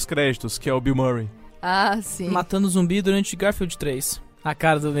nos pós-créditos, que é o Bill Murray. Sim. Matando zumbi durante Garfield 3. A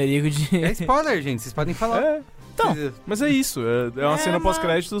cara do Merigo de... É spoiler, gente, vocês podem falar. Então, mas é isso. É uma cena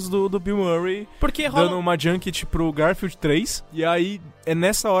pós-créditos do Bill Murray dando uma junket pro Garfield 3. E aí é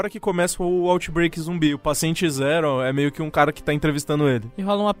nessa hora que começa o Outbreak zumbi. O paciente zero é meio que um cara que tá entrevistando ele. E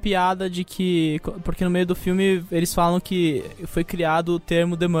rola uma piada de que... Porque no meio do filme eles falam que foi criado o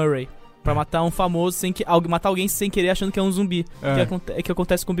termo The Murray. Pra matar um famoso matar alguém sem querer achando que é um zumbi. Que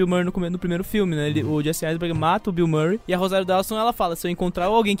acontece com o Bill Murray no primeiro filme, né? O Jesse Eisenberg mata o Bill Murray e a Rosário Dawson, ela fala, se eu encontrar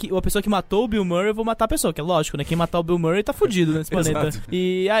a pessoa que matou o Bill Murray, eu vou matar a pessoa, que é lógico, né? Quem matar o Bill Murray tá fudido nesse planeta.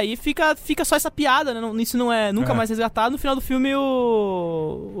 E aí fica só essa piada, né? Isso não é nunca mais resgatado. No final do filme,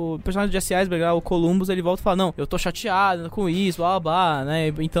 o personagem do Jesse Eisenberg, o Columbus, ele volta e fala, não, eu tô chateado com isso, blá, blá, blá, né?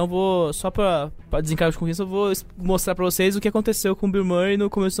 Então vou, só pra desencarar com isso, eu vou mostrar pra vocês o que aconteceu com o Bill Murray no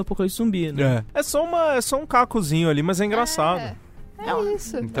começo do Apocalipse Zumbi, né? É só um cacozinho ali, mas é engraçado. É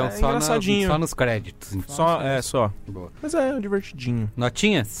isso. Então só engraçadinho. Só nos créditos. Só. Boa. Mas é divertidinho.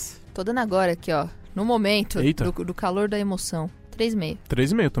 Notinhas? Tô dando agora aqui, ó. No momento do calor da emoção. 3,5.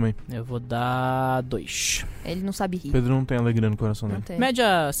 3,5 também. Eu vou dar 2. Ele não sabe rir. Pedro não tem alegria no coração dele.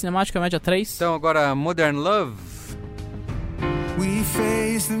 Média cinemática, média 3. Então agora, Modern Love. We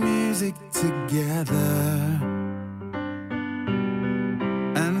face the music together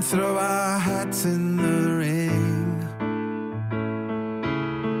and throw our hats in the ring,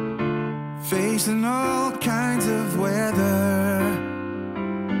 facing all kinds of weather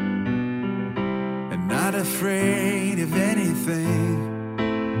and not afraid of anything.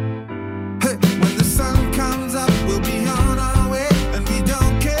 Hey, when the sun comes up, we'll be on our way, and we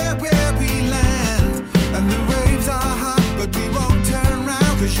don't care where we land, and the waves are hot, but we won't turn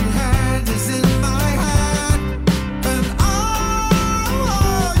around, 'cause your hand is in my hand, and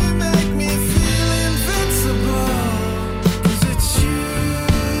oh, you make me feel invincible, 'cause it's you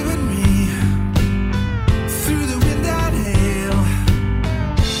and me, through the wind and hail,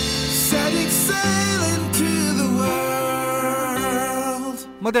 setting sail into the world.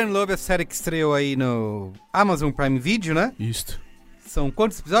 Modern Love é a série que estreou aí no Amazon Prime Video, né? Isto. São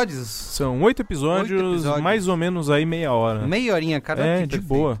quantos episódios? São 8 episódios, mais ou menos aí meia hora. Meia horinha cada. É, de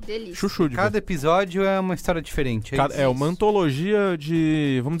boa. Delícia. Chuchu de Cada episódio é uma história diferente. É uma antologia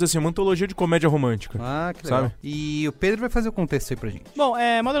de... Vamos dizer assim, uma antologia de comédia romântica. Ah, que legal. Sabe? E o Pedro vai fazer o contexto aí pra gente. Bom,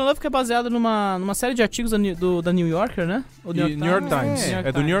 Modern Love que é baseado numa série de artigos da New Yorker, né? O New York Times.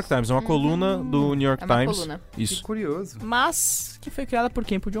 É do New York Times. É uma coluna do New York Times. Coluna. Isso. Que curioso. Mas que foi criada por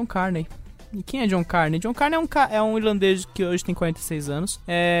quem? Por John Carney. E quem é John Carney? John Carney é um irlandês que hoje tem 46 anos.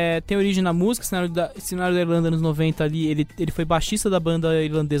 Tem origem na música, cenário da Irlanda nos 90 ali. Ele foi baixista da banda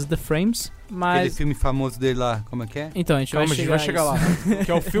irlandesa The Frames. Mas... Aquele filme famoso dele lá, como é que é? Então, a gente vai chegar lá. Que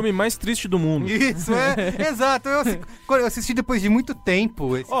é o filme mais triste do mundo. Isso, exato. Eu assisti depois de muito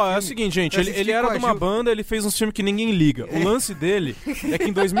tempo. É o seguinte, gente. Ele era de uma banda, ele fez um filme que ninguém liga. O lance dele é que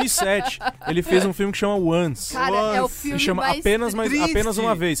em 2007 ele fez um filme que chama Once. Cara, é o filme chama mais apenas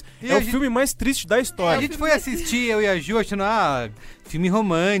uma vez. É o filme mais triste da história. A gente foi assistir, eu e a Ju, achando, filme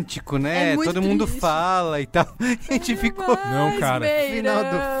romântico, né? Todo mundo fala e tal. A gente ficou... Não, cara. Final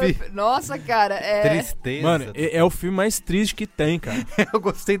do filme. Nossa, cara, Tristeza. Mano, é o filme mais triste que tem, cara. Eu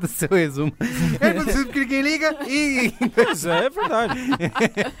gostei do seu resumo. É possível que ninguém liga e... Pois é verdade.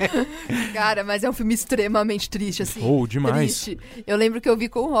 Cara, mas é um filme extremamente triste, assim. Demais. Triste. Eu lembro que eu vi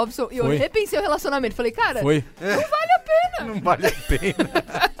com o Robson e eu repensei o relacionamento. Falei, cara, não vale a pena. Não vale a pena.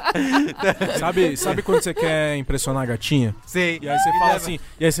 Sabe quando você quer impressionar a gatinha? Sei. E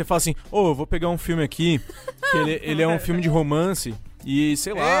aí você fala assim, eu vou pegar um filme aqui, que ele é um filme de romance. E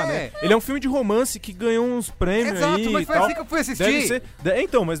sei lá, né? Ele é um filme de romance que ganhou uns prêmios. Exato, aí mas e foi tal. assim que eu fui assistir.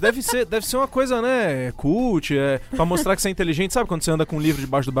 Mas deve ser uma coisa, né? Cult, pra mostrar que você é inteligente. Sabe quando você anda com um livro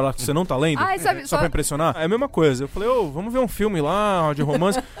debaixo do braço que você não tá lendo? Só pra impressionar? É a mesma coisa. Eu falei, vamos ver um filme lá de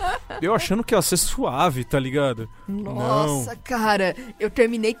romance. Eu achando que ia ser suave, tá ligado? Nossa, cara, eu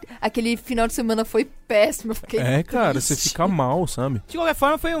terminei. Aquele final de semana foi péssimo. Eu fiquei cara, triste. você fica mal, sabe? De qualquer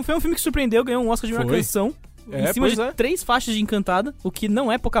forma, foi um filme que surpreendeu, ganhou um Oscar de melhor canção. Em cima de 3 faixas de Encantada, o que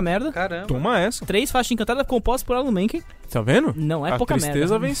não é pouca merda. Caramba. Toma essa. 3 faixas de Encantada compostas por Alan Menken. Tá vendo? Não é pouca merda. A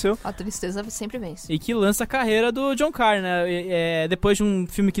tristeza venceu. A tristeza sempre vence. E que lança a carreira do John Carney, né? Depois de um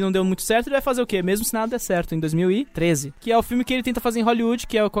filme que não deu muito certo, ele vai fazer o quê? Mesmo se nada der certo, em 2013. Que é o filme que ele tenta fazer em Hollywood,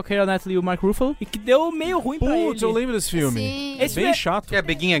 que é com a Keira Knightley e o Mark Ruffalo. E que deu meio ruim pra ele. Putz, eu lembro desse filme. Sim. É bem chato. Que é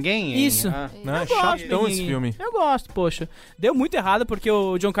Begin Again? Isso. Né? Chatão esse filme. Eu gosto, poxa. Deu muito errado, porque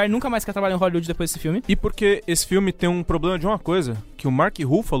o John Carney nunca mais quer trabalhar em Hollywood depois desse filme. E porque esse filme tem um problema de uma coisa, que o Mark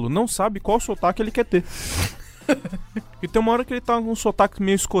Ruffalo não sabe qual sotaque ele quer ter. E tem uma hora que ele tá com um sotaque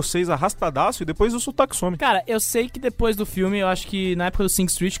meio escocês arrastadaço e depois o sotaque some. Cara, eu sei que depois do filme, eu acho que na época do Sing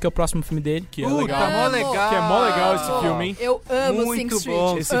Street, que é o próximo filme dele, que é legal. Mó legal. Que é mó legal esse filme, hein? Eu amo muito Sing Street.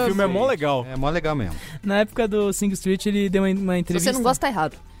 bom. Esse filme é mó legal. É mó legal mesmo. Na época do Sing Street, ele deu uma entrevista. Se você não gosta, tá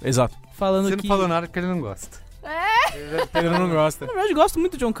errado. Exato. Falando Você não falou nada porque ele não gosta. Pedro não gosta. Na verdade, eu gosto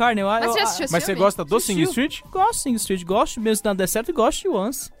muito do John Carney. Mas você assistiu esse Mas você filme? gosta do Sing Street? Gosto do Sing Street, gosto mesmo se nada der certo e gosto de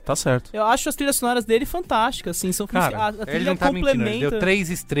Once. Tá certo. Eu acho as trilhas sonoras dele fantásticas, assim, são Cara, a ele trilha não tá mentindo, ele complementa. deu 3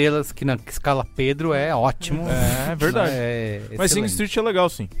 estrelas, que na escala Pedro é ótimo. É verdade. Mas Sing excelente. Street é legal,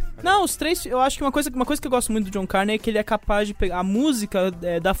 sim. Não, os 3, eu acho que uma coisa que eu gosto muito do John Carney é que ele é capaz de pegar a música,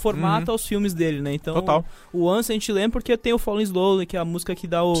 dar formato aos filmes dele, né? Então, Total. o Once a gente lembra porque tem o Falling Slowly, que é a música que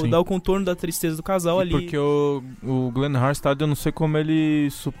dá o contorno da tristeza do casal ali. Porque o Glenn Harstad, eu não sei como ele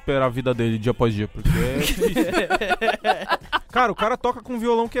supera a vida dele dia após dia, porque cara, o cara toca com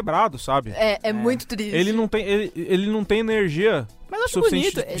violão quebrado, sabe? É muito triste. Ele não tem energia. Mas eu acho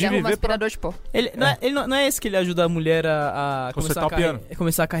suficiente bonito. de Ele arruma viver aspirador de pó. Ele não é esse que ele ajuda a mulher a Consertar o piano.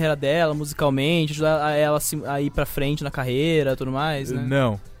 começar a carreira dela musicalmente, ajudar ela a ir pra frente na carreira e tudo mais, né?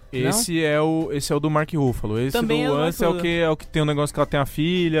 Não. Esse é o do Mark Ruffalo. Esse Também do é do Once Mark é o que tem um negócio que ela tem a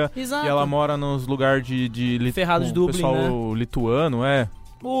filha. Exato. E ela mora nos lugares Ferrado de com Dublin, pessoal né? lituano,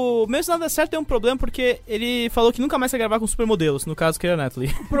 O Mesmo Se Nada Der Certo tem um problema porque ele falou que nunca mais vai gravar com supermodelos, no caso Keira Knightley.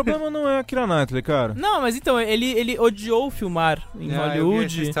 O problema não é a Keira Knightley, cara. Não, mas então, ele odiou filmar em Eu vi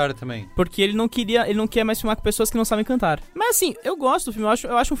Hollywood essa história também. porque ele não quer mais filmar com pessoas que não sabem cantar. Mas assim, eu gosto do filme,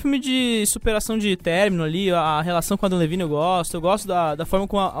 eu acho um filme de superação de término ali, a relação com a Dan Levine eu gosto da forma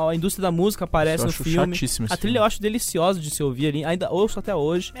como a indústria da música aparece Eu no acho filme. chatíssimo esse A trilha filme. eu acho deliciosa de se ouvir ali, ainda ouço até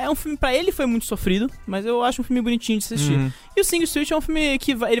hoje. É um filme, pra ele foi muito sofrido, mas eu acho um filme bonitinho de assistir. E o Sing Street é um filme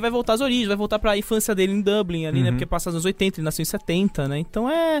que ele vai voltar às origens, vai voltar pra infância dele em Dublin ali, né? Porque passa nos anos 80, ele nasceu em 70, né? Então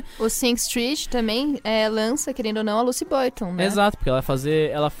O Sing Street também lança, querendo ou não, a Lucy Boynton, né? Exato, porque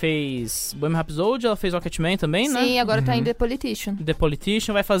ela fez Bohemian Rhapsody, ela fez Rocketman também, né? Sim, agora tá em The Politician. The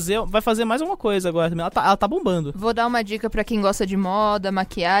Politician, vai fazer mais alguma coisa agora também. Ela tá bombando. Vou dar uma dica pra quem gosta de moda,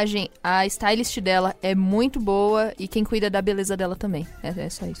 maquiagem. A stylist dela é muito boa e quem cuida da beleza dela também. É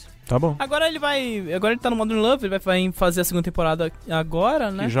só isso. Tá bom. Agora ele tá no Modern Love, ele vai fazer a segunda temporada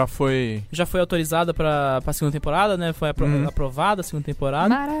agora, né? Que já foi autorizada pra segunda temporada, né? Foi aprovada a segunda temporada.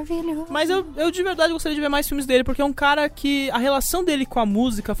 Maravilhoso. Mas eu de verdade gostaria de ver mais filmes dele, porque é um cara que a relação dele com a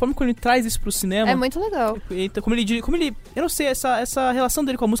música, a forma como ele traz isso pro cinema... É muito legal. Então, como ele eu não sei, essa relação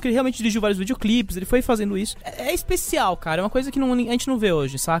dele com a música, ele realmente dirigiu vários videoclipes, ele foi fazendo isso. É especial, cara, é uma coisa que a gente não vê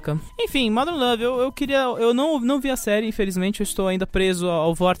hoje, saca? Enfim, Modern Love, eu não vi a série, infelizmente, eu estou ainda preso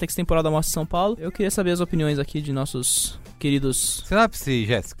ao Vortex temporal da Mostra São Paulo. Eu queria saber as opiniões aqui de nossos queridos... Sinopse,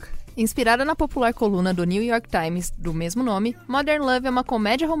 Jéssica. Inspirada na popular coluna do New York Times do mesmo nome, Modern Love é uma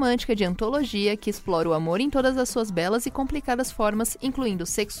comédia romântica de antologia que explora o amor em todas as suas belas e complicadas formas, incluindo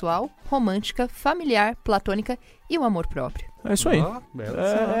sexual, romântica, familiar, platônica e o amor próprio. É isso aí.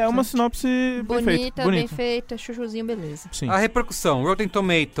 É uma sinopse Bonita, bem feita, chuchuzinho, beleza. Sim. A repercussão, Rotten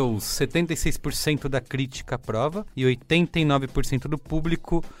Tomatoes, 76% da crítica aprova e 89% do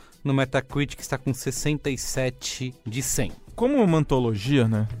público no Metacritic está com 67 de 100. Como uma antologia,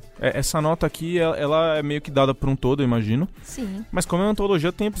 né? Essa nota aqui, ela é meio que dada por um todo, eu imagino. Sim. Mas como é uma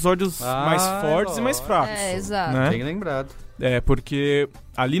antologia, tem episódios mais fortes e mais fracos. Exato. Né? Bem lembrado. Porque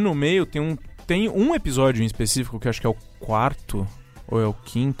ali no meio tem um episódio em específico, que eu acho que é o 4º, ou é o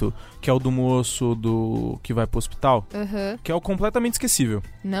 5º, que é o do moço que vai pro hospital, que é o completamente esquecível.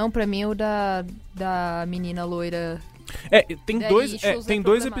 Não, pra mim é o da menina loira... Tem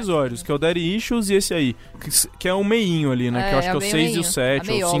dois episódios, que é o Daddy Issues e esse aí, que é o meinho ali, né? Que eu acho que é o 6 e o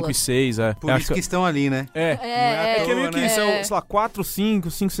 7, ou 5 e 6. Por isso que estão ali, né? É que é meio que isso, sei lá, 4,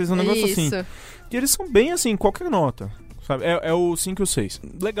 5, 5, 6, um negócio assim. E eles são bem assim, qualquer nota. Sabe? É o 5 e o 6.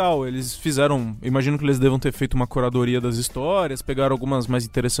 Legal, eles fizeram... Imagino que eles devam ter feito uma curadoria das histórias, pegaram algumas mais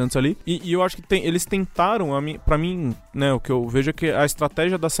interessantes ali. E eu acho que eles tentaram, pra mim, né, o que eu vejo é que a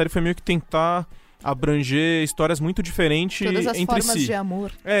estratégia da série foi meio que tentar abranger histórias muito diferentes entre si. Todas as formas de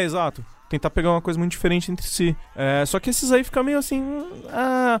amor. Exato. Tentar pegar uma coisa muito diferente entre si. Só que esses aí ficam meio assim...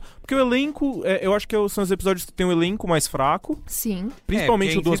 porque o elenco... eu acho que são os episódios que tem um elenco mais fraco. Sim.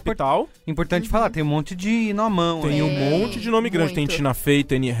 Principalmente o do hospital. Importante falar, tem um monte de nomão. Tem um monte de nome grande. Tem Tina Fey,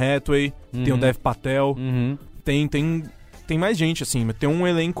 tem Anne Hathaway, tem o Dev Patel. Tem mais gente, assim. Tem um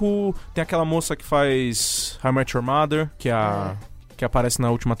elenco... Tem aquela moça que faz How I Met Your Mother, que aparece na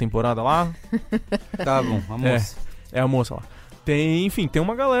última temporada lá. Tá bom, a moça. É a moça lá. Tem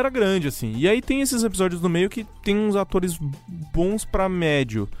uma galera grande, assim. E aí tem esses episódios no meio que tem uns atores bons pra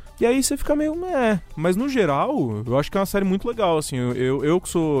médio. E aí você fica meio... Mas no geral, eu acho que é uma série muito legal, assim.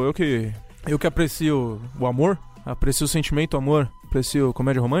 Eu que aprecio o amor, aprecio o sentimento, o amor, aprecio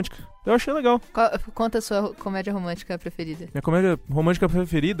comédia romântica. Eu achei legal. Conta a sua comédia romântica preferida. Minha comédia romântica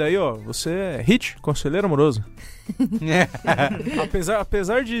preferida aí, ó. Você é Hit, Conselheiro Amoroso.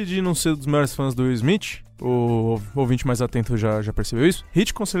 Apesar de não ser dos maiores fãs do Will Smith, o ouvinte mais atento já percebeu isso.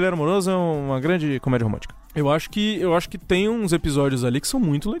 Hit, Conselheiro Amoroso é uma grande comédia romântica. Eu acho que tem uns episódios ali que são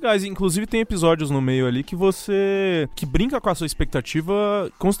muito legais. Inclusive tem episódios no meio ali que que brinca com a sua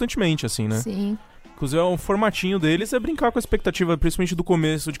expectativa constantemente, assim, né? Sim. Inclusive, o formatinho deles é brincar com a expectativa, principalmente do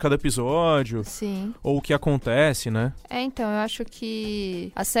começo de cada episódio. Sim. Ou o que acontece, né? Então, eu acho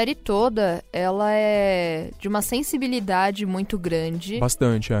que a série toda, ela é de uma sensibilidade muito grande.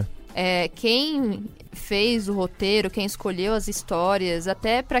 Bastante, Quem fez o roteiro, quem escolheu as histórias,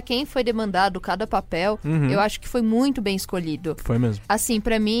 até pra quem foi demandado cada papel, eu acho que foi muito bem escolhido. Foi mesmo. Assim,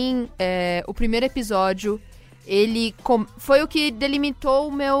 pra mim, o primeiro episódio, ele foi o que delimitou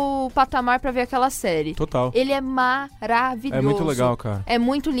o meu patamar pra ver aquela série. Total. Ele é maravilhoso. É muito legal, cara. É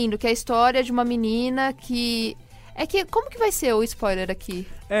muito lindo, que é a história de uma menina que... como que vai ser o spoiler aqui?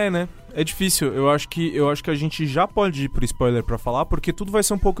 Né? É difícil. Eu acho que a gente já pode ir pro spoiler pra falar, porque tudo vai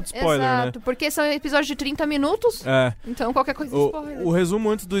ser um pouco de spoiler, né? Exato, porque são episódios de 30 minutos. Então qualquer coisa é spoiler. O resumo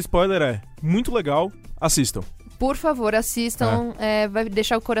antes do spoiler é muito legal, assistam. Por favor, assistam, vai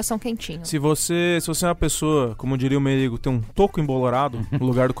deixar o coração quentinho. Se você é uma pessoa, como diria o Merigo, tem um toco embolorado no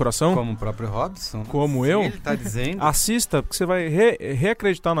lugar do coração... Como o próprio Robson. Como eu. Ele tá dizendo. Assista, porque você vai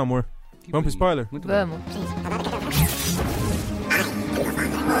reacreditar no amor. Vamos pro spoiler? Muito Vamos.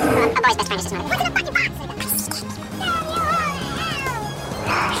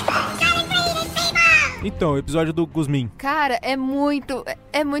 Então, o episódio do Guzmin. Cara, é muito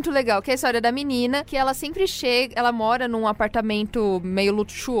legal. Que é a história da menina, que ela sempre chega... Ela mora num apartamento meio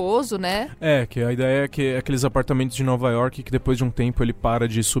luxuoso, né? Que a ideia é que aqueles apartamentos de Nova York, que depois de um tempo ele para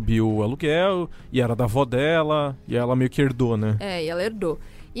de subir o aluguel, e era da avó dela, e ela meio que herdou, né? E ela herdou.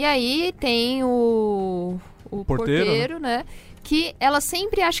 E aí tem o porteiro, né? Que ela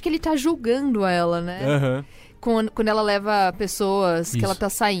sempre acha que ele tá julgando ela, né? Quando ela leva pessoas que ela tá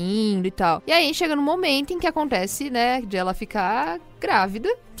saindo e tal. E aí chega no momento em que acontece, né, de ela ficar grávida.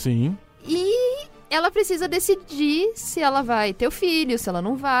 Sim. E ela precisa decidir se ela vai ter o filho, se ela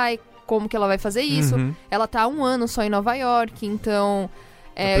não vai, como que ela vai fazer isso. Ela tá há 1 ano só em Nova York, então...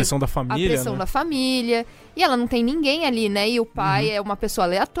 a pressão da família, A pressão da família. E ela não tem ninguém ali, né? E o pai é uma pessoa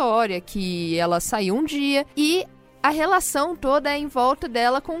aleatória, que ela saiu um dia. E a relação toda é em volta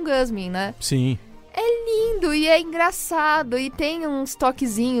dela com o Guzmin, né? Sim. É lindo e é engraçado e tem uns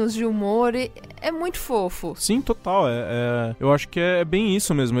toquezinhos de humor e é muito fofo. Sim, total. Eu acho que é bem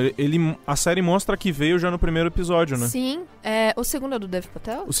isso mesmo. A série mostra que veio já no primeiro episódio, né? Sim. O segundo é do Dev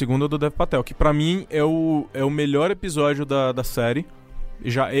Patel? O segundo é do Dev Patel, que pra mim é o melhor episódio da série.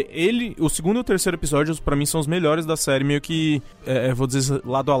 O segundo e o terceiro episódios, pra mim, são os melhores da série, meio que, vou dizer,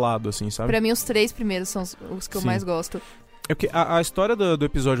 lado a lado, assim, sabe? Pra mim, os 3 primeiros são os que eu mais gosto. É porque a história do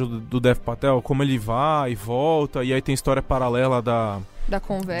episódio do Dev Patel, como ele vai e volta, e aí tem história paralela da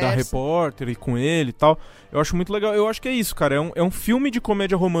conversa, da repórter e com ele e tal, eu acho muito legal. Eu acho que é isso, cara, é um filme de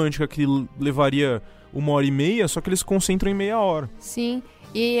comédia romântica que levaria 1h30, só que eles se concentram em meia hora. Sim,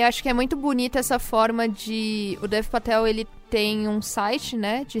 e acho que é muito bonita essa forma de... O Dev Patel, ele tem um site,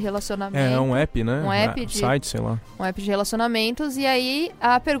 né, de relacionamento. É um app, né? Um app de... site, sei lá. Um app de relacionamentos, e aí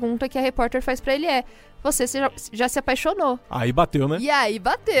a pergunta que a repórter faz pra ele é: você já se apaixonou? Aí bateu, né? E aí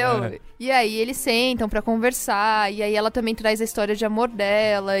bateu. E aí eles sentam pra conversar, e aí ela também traz a história de amor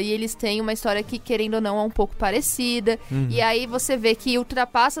dela, e eles têm uma história que, querendo ou não, é um pouco parecida. E aí você vê que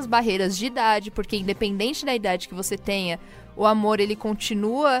ultrapassa as barreiras de idade, porque independente da idade que você tenha, o amor, ele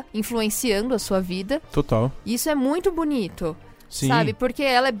continua influenciando a sua vida. Total. Isso é muito bonito. Sim. Sabe? Porque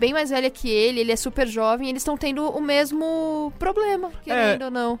ela é bem mais velha que ele é super jovem, e eles estão tendo o mesmo problema, querendo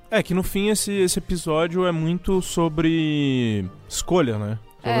ou não. Que no fim esse episódio é muito sobre escolha, né?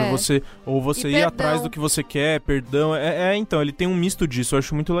 Sobre você ir atrás do que você quer, perdão. Então, ele tem um misto disso, eu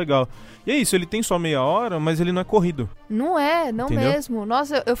acho muito legal. E é isso, ele tem só meia hora, mas ele não é corrido. Não Entendeu? mesmo.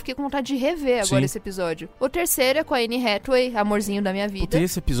 Nossa, eu fiquei com vontade de rever agora esse episódio. O terceiro é com a Anne Hathaway, amorzinho da minha vida. Puta,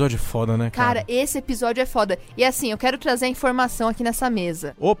 esse episódio é foda, né, cara? Cara, esse episódio é foda. E assim, eu quero trazer a informação aqui nessa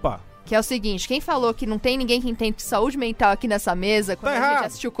mesa. Opa! Que é o seguinte, quem falou que não tem ninguém que entende de saúde mental aqui nessa mesa, quando a gente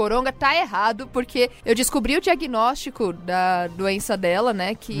assistiu Coronga, tá errado, porque eu descobri o diagnóstico da doença dela,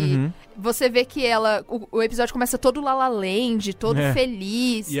 né, que você vê que ela, o episódio começa todo La La Land, todo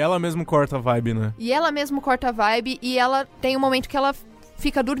feliz. E ela mesmo corta a vibe, né? E ela tem um momento que ela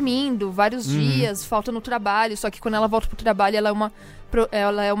fica dormindo vários dias, falta no trabalho, só que quando ela volta pro trabalho,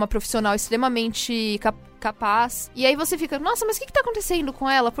 ela é uma profissional extremamente capaz. E aí você fica, nossa, mas o que tá acontecendo com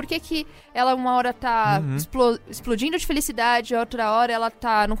ela? Por que ela uma hora tá explodindo de felicidade, outra hora ela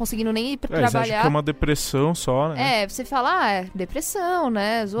tá não conseguindo nem ir pra trabalhar? Você acha que é uma depressão só, né? Você fala, depressão,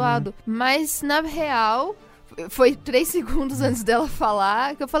 né? Zoado. Mas, na real, Foi 3 segundos antes dela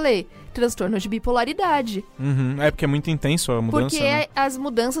falar que eu falei, transtorno de bipolaridade. É porque é muito intenso a mudança, Porque né? as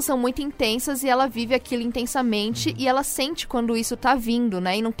mudanças são muito intensas e ela vive aquilo intensamente e ela sente quando isso tá vindo,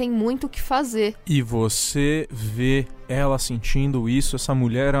 né? E não tem muito o que fazer. E você vê ela sentindo isso, essa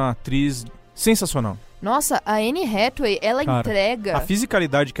mulher é uma atriz sensacional. Nossa, a Anne Hathaway, ela Cara, entrega... A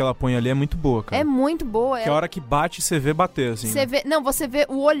fisicalidade que ela põe ali é muito boa, cara. É muito boa. Que a hora que bate, você vê bater, assim. Você vê, não, você vê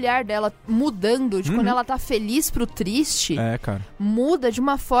o olhar dela mudando de quando ela tá feliz pro triste. É, cara. Muda de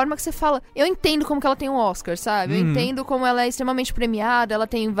uma forma que você fala... Eu entendo como que ela tem um Oscar, sabe? Eu entendo como ela é extremamente premiada, ela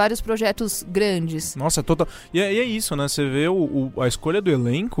tem vários projetos grandes. Nossa, é total... E é isso, né? Você vê a escolha do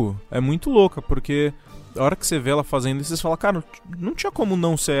elenco é muito louca, porque... A hora que você vê ela fazendo isso, você fala, cara, não tinha como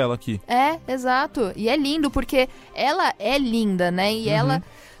não ser ela aqui. É, exato. E é lindo, porque ela é linda, né? E ela,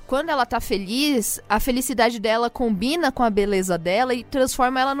 quando ela tá feliz, a felicidade dela combina com a beleza dela e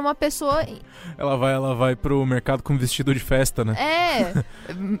transforma ela numa pessoa... Ela vai pro mercado com vestido de festa, né? É,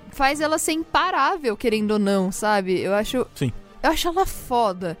 faz ela ser imparável, querendo ou não, sabe? Eu acho... Sim. Eu acho ela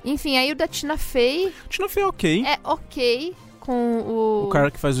foda. Enfim, aí o da Tina Fey... Tina Fey é ok. É ok... Com o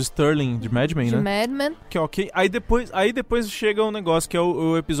cara que faz o Sterling de Mad Men, de né? Mad Men. Que é ok. Aí depois chega um negócio que é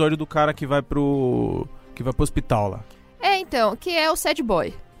o episódio do cara que vai pro hospital lá. É, então, que é o Sad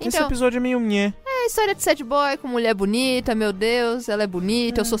Boy. Esse Então, episódio é meio nhé. é a história de Sad Boy com mulher bonita, meu Deus, ela é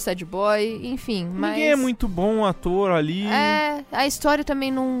bonita, eu sou Sad Boy, enfim, mas... Ninguém é muito bom ator ali. É, a história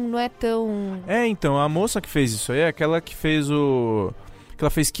também não é tão... É, então, a moça que fez isso aí é aquela que fez que ela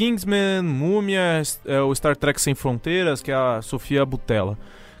fez Kingsman, Múmia, o Star Trek Sem Fronteiras, que é a Sofia Boutella.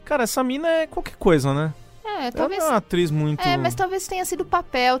 Cara, essa mina é qualquer coisa, né? É, talvez... Ela é uma atriz muito... É, mas talvez tenha sido o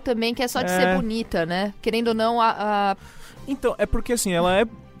papel também, que é só de ser bonita, né? Querendo ou não, Então, é porque assim, ela é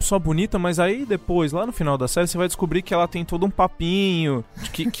só bonita, mas aí depois, lá no final da série, você vai descobrir que ela tem todo um papinho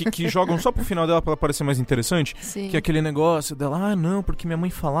que jogam só pro final dela pra ela parecer mais interessante. Sim. Que é aquele negócio dela, não, porque minha mãe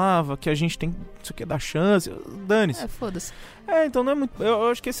falava que a gente tem, isso aqui é dar chance, dane-se. É, foda-se. É, então não é muito...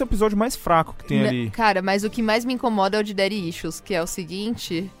 Eu acho que esse é o episódio mais fraco que tem ali. Cara, mas o que mais me incomoda é o de Daddy Issues, que é o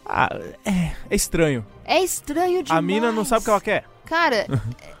seguinte... É estranho. É estranho demais. A mina não sabe o que ela quer. Cara,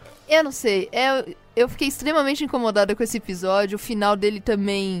 eu não sei. Eu fiquei extremamente incomodada com esse episódio. O final dele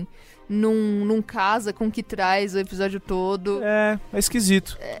também não casa com o que traz o episódio todo. É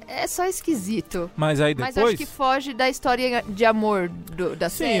esquisito. É só esquisito. Mas aí depois... Mas acho que foge da história de amor da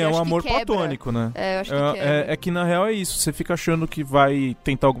série. Sim, é um acho amor que quebra. platônico, né? É, eu acho que quebra. É que na real é isso. Você fica achando que vai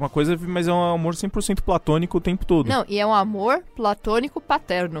tentar alguma coisa, mas é um amor 100% platônico o tempo todo. Não, e é um amor platônico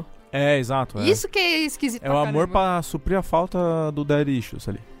paterno. É, exato. Isso que é esquisito. É o amor pra suprir a falta do Daddy Issues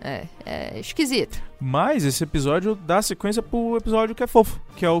ali. É esquisito. Mas esse episódio dá sequência pro episódio que é fofo,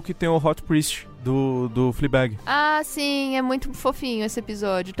 que é o que tem o Hot Priest do Fleabag. Ah, sim, é muito fofinho esse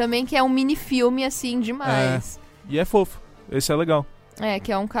episódio. Também que é um mini filme, assim, demais. E é fofo. Esse é legal. É, que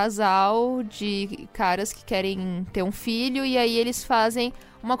é um casal de caras que querem ter um filho e aí eles fazem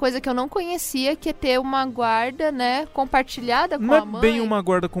uma coisa que eu não conhecia, que é ter uma guarda, né, compartilhada com a mãe. Não é bem uma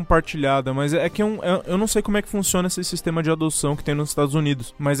guarda compartilhada, mas é que eu não sei como é que funciona esse sistema de adoção que tem nos Estados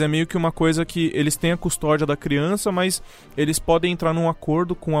Unidos, mas é meio que uma coisa que eles têm a custódia da criança, mas eles podem entrar num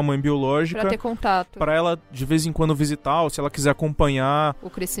acordo com a mãe biológica pra ter contato, pra ela de vez em quando visitar, ou se ela quiser acompanhar o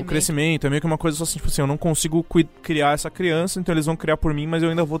crescimento. É meio que uma coisa só assim, tipo assim, eu não consigo criar essa criança, então eles vão criar por mim, mas eu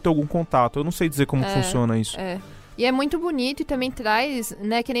ainda vou ter algum contato. Eu não sei dizer como funciona isso. E é muito bonito e também traz,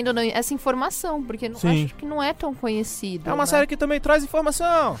 né, querendo ou não, essa informação, porque acho que não é tão conhecido. É uma série que também traz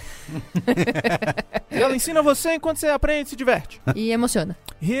informação. E ela ensina você enquanto você aprende e se diverte. E emociona.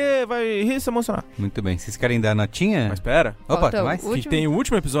 Vai rir e se emocionar. Muito bem. Vocês querem dar notinha? Mas espera. Opa, tem mais? Que tem o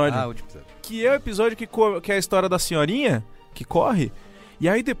último episódio. Ah, o último episódio. Que é o episódio que é a história da senhorinha que corre. E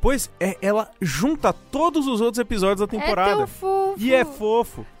aí depois ela junta todos os outros episódios da temporada. É tão fofo. E é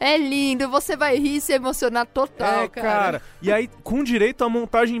fofo. É lindo, você vai rir e se emocionar total, cara. E aí com direito a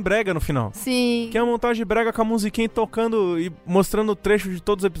montagem brega no final. Sim. Que é a montagem brega com a musiquinha tocando e mostrando o trecho de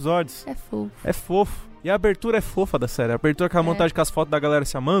todos os episódios. É fofo. É fofo. E a abertura é fofa da série. A abertura com a montagem com as fotos da galera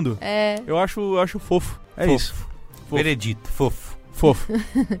se amando. Eu acho fofo. É fofo. Isso. Fofo. Veredito, fofo. Fofo.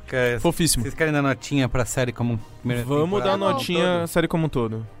 Fofíssimo. Vocês querem dar notinha pra série como primeira temporada? Vamos dar notinha série como um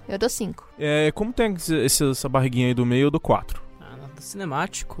todo. Eu dou 5. Como tem essa barriguinha aí do meio, eu dou 4. Nota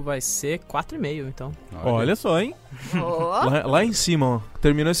cinemático vai ser 4,5, então. Olha só, hein? Lá em cima, ó.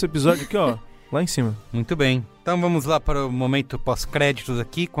 Terminou esse episódio aqui, ó. Lá em cima. Muito bem. Então vamos lá para o momento pós-créditos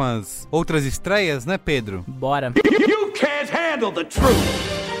aqui com as outras estreias, né, Pedro? Bora. You can't handle the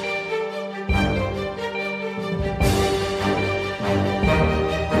truth.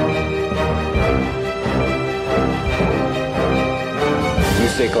 You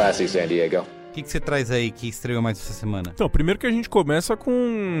stay classy, San Diego. O que você traz aí que estreou mais essa semana? Então, primeiro que a gente começa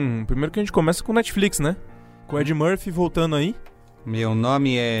com Netflix, né? Com o Ed Murphy voltando aí. Meu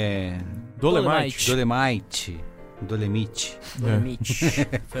nome é... Dolemite.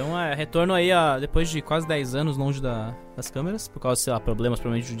 Foi um retorno aí depois de quase 10 anos longe das câmeras, por causa, sei lá, problemas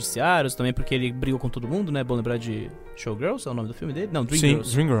provavelmente judiciários, também porque ele brigou com todo mundo, né? Bom lembrar de Showgirls, é o nome do filme dele? Não,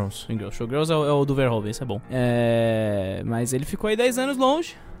 Dreamgirls. Dreamgirls. Showgirls é o do Verhoeven, esse é bom. Mas ele ficou aí 10 anos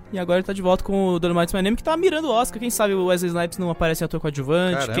longe. E agora ele tá de volta com o Dolomite My Name, que tá mirando o Oscar. Quem sabe o Wesley Snipes não aparece em ator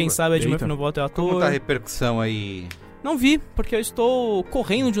coadjuvante. Caramba. Quem sabe o Ed Murphy não volta em ator. Como tá a repercussão aí? Não vi, porque eu estou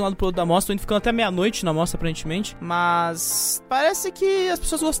correndo de um lado pro outro da mostra, tô indo ficando até meia-noite na mostra, aparentemente. Mas parece que as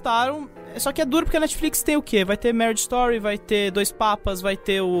pessoas gostaram. Só que é duro porque a Netflix tem o quê? Vai ter Marriage Story, vai ter Dois Papas, vai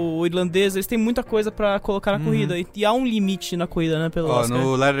ter o Irlandês. Eles têm muita coisa pra colocar na corrida. E há um limite na corrida, né, pelo Oscar.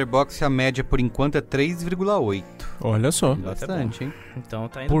 No Letterboxd a média por enquanto é 3,8. Olha só. Bastante, hein? Então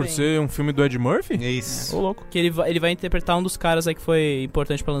tá indo Por bem. ser um filme do Ed Murphy? É isso. Ô, louco. Que ele vai interpretar um dos caras aí que foi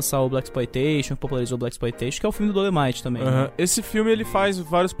importante pra lançar o Blaxploitation, que popularizou o Blaxploitation, que é o filme do Dolemite também. Né? Esse filme ele faz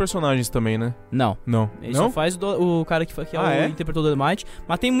vários personagens também, né? Não. Ele só Não? faz o cara que interpretou o Dolemite.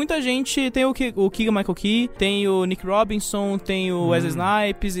 Mas tem muita gente, tem o Keegan-Michael Key, tem o Nick Robinson, tem o Wesley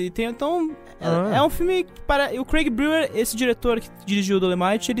Snipes, e tem, então... É um filme para... O Craig Brewer, esse diretor que dirigiu o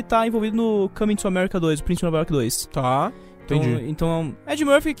Dolemite, ele tá envolvido no Coming to America 2, o Príncipe de Nova York 2. Tá. Entendi. Então, Ed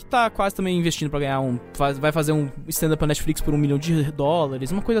Murphy que tá quase também investindo pra ganhar vai fazer um stand-up pra Netflix por $1 milhão,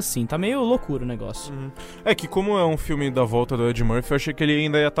 uma coisa assim. Tá meio loucura o negócio. É que como é um filme da volta do Ed Murphy, eu achei que ele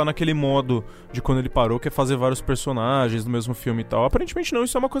ainda ia estar naquele modo de quando ele parou, que é fazer vários personagens do mesmo filme e tal. Aparentemente não,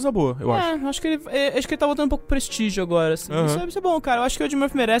 isso é uma coisa boa, eu acho. Acho que ele tá voltando um pouco prestígio agora, assim. Isso é bom, cara. Eu acho que o Ed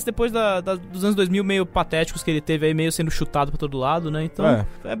Murphy merece, depois dos anos 2000 meio patéticos que ele teve aí, meio sendo chutado pra todo lado, né? Então,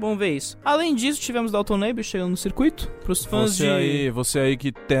 é bom ver isso. Além disso, tivemos Dalton Neighbor chegando no circuito, pros fãs Você aí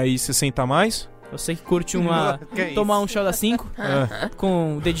que tem aí 60 a mais. Você que curte tomar um chá da 5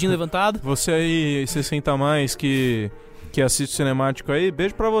 com o dedinho levantado. Você aí 60 a mais que assiste cinemático aí,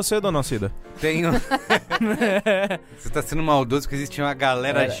 beijo pra você, dona Cida. Você tá sendo maldoso porque existe uma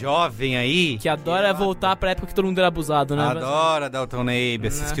galera jovem aí que adora voltar pra época que todo mundo era abusado, né? Adora Dalton Neighbor,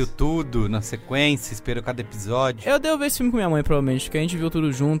 assistiu tudo na sequência, esperou cada episódio. Eu devo ver esse filme com minha mãe, provavelmente, porque a gente viu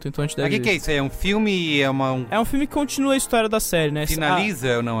tudo junto, então a gente deve... Mas o que é isso aí? É um filme? É um filme que continua a história da série, né?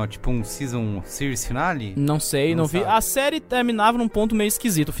 Finaliza ou não? É tipo um series finale? Não sei, não vi. sabe. A série terminava num ponto meio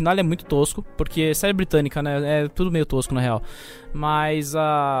esquisito. O final é muito tosco, porque é série britânica, né? É tudo meio tosco, na real. Mas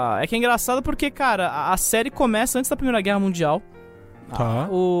é que é engraçado porque, cara, a série começa antes da Primeira Guerra Mundial. Tá.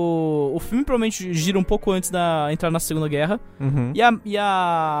 O filme provavelmente gira um pouco antes da entrar na Segunda Guerra. E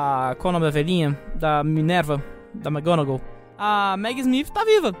a qual é o nome da velhinha? Da Minerva, da McGonagall. A Maggie Smith tá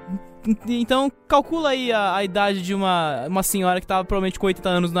viva. Então calcula aí a idade de uma senhora que tava provavelmente com 80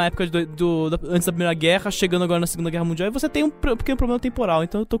 anos na época antes da Primeira Guerra, chegando agora na Segunda Guerra Mundial, e você tem um pequeno problema temporal.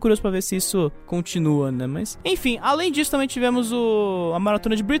 Então eu tô curioso pra ver se isso continua, né? Mas, enfim, além disso também tivemos a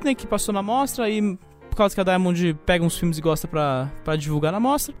Maratona de Britney, que passou na mostra, e por causa que a Diamond pega uns filmes e gosta pra divulgar na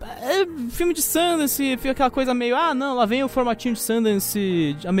mostra. Filme de Sundance, fica aquela coisa meio... não, lá vem o formatinho de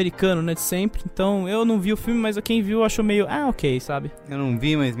Sundance americano, né, de sempre. Então, eu não vi o filme, mas quem viu achou meio... ok, sabe? Eu não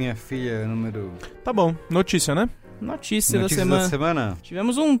vi, mas minha filha, número... Tá bom, notícia, né? Notícia da semana.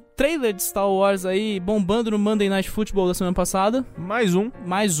 Tivemos um trailer de Star Wars aí bombando no Monday Night Football da semana passada. Mais um,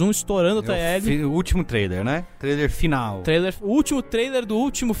 estourando a TL. O último trailer, né? Trailer final. O último trailer do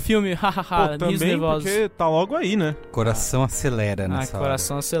último filme. Hahaha. Também porque tá logo aí, né? Coração acelera nessa hora.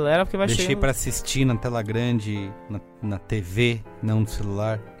 Coração acelera porque vai chegar. Deixei pra assistir na tela grande, na TV, não no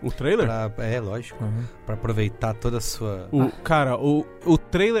celular. O trailer? Lógico. Pra aproveitar toda a sua... Cara, o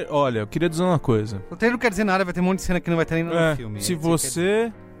trailer... Olha, eu queria dizer uma coisa. O trailer não quer dizer nada, vai ter um monte de cena que não vai ter nem no filme. Se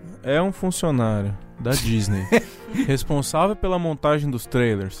você é um funcionário da Disney responsável pela montagem dos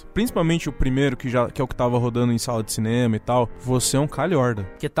trailers, principalmente o primeiro, que é o que tava rodando em sala de cinema e tal, você é um calhorda.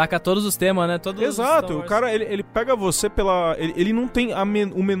 Que taca todos os temas, né? Exato, o cara, ele pega você pela... Ele não tem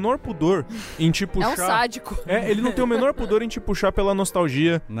o menor pudor em te puxar... É um sádico. Ele não tem o menor pudor em te puxar pela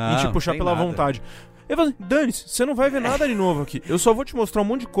nostalgia, em te puxar pela vontade. Ele fala assim, Dane-se, você não vai ver nada de novo aqui. Eu só vou te mostrar um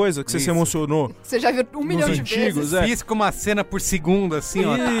monte de coisa que você se emocionou. Você já viu 1 milhão de vezes. Fiz com uma cena por segundo, assim,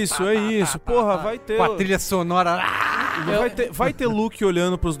 ó. Isso. Porra, vai ter... Com a trilha sonora. Vai ter Luke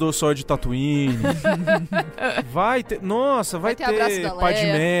olhando pros Dossor de Tatooine. Vai ter... Nossa, vai ter abraço da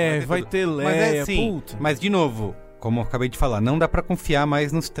Padmé, vai ter Leia. Mas de novo... como eu acabei de falar, não dá pra confiar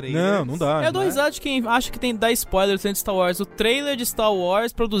mais nos trailers. Não dá. Eu dou risada de quem acha que tem dar spoilers antes de Star Wars. O trailer de Star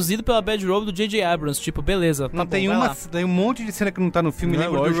Wars produzido pela Bad Robot do J.J. Abrams. Tipo, beleza, tá Não, bom, tem vai lá. tem um monte de cena que não tá no filme. Não,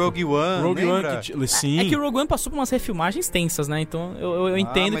 Lembra lógico. do Rogue One? Rogue lembra? One, sim. É que o Rogue One passou por umas refilmagens tensas, né? Então eu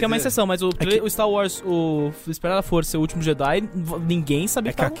entendo mas que é uma é- exceção, mas o Star Wars, o Esperar da Força, o Último Jedi, ninguém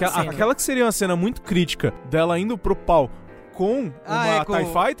sabia É o que que tava acontecendo. aquela que seria uma cena muito crítica dela indo pro pau com uma com- TIE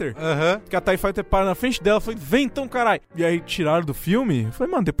Fighter, Aham. que a TIE Fighter para na frente dela e falou, vem então, caralho. E aí tiraram do filme. Eu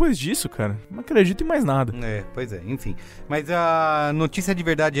falei, mano, depois disso, cara, não acredito em mais nada. Pois é, enfim. Mas a notícia de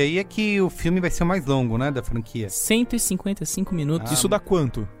verdade aí é que o filme vai ser o mais longo, né, da franquia. 155 minutos. Isso dá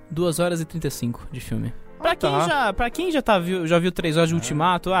quanto? 2 horas e 35 de filme. tá. Pra quem já viu 3 horas de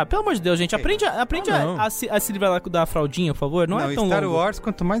Ultimato, pelo amor de Deus, gente, aprende não. a se livrar da fraldinha, por favor. Não é tão Star longo. Wars,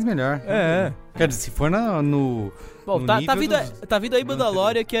 quanto mais melhor. É. Quer dizer, se for no Bom, no tá nível vindo, dos- tá vindo aí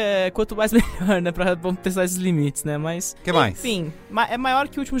Mandalorian, que é quanto mais melhor, né? Vamos testar esses limites, né? Mas. Que mais? Enfim, é maior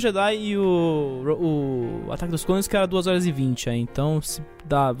que o Último Jedi e o Ataque dos Clones, que era 2 horas e 20, aí. Então,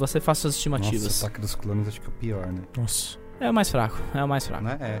 você faça suas estimativas. Nossa, o Ataque dos Clones acho que é o pior, né? Nossa. É o mais fraco, é o mais fraco.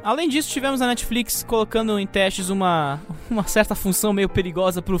 Né? É. Além disso, tivemos a Netflix colocando em testes uma certa função meio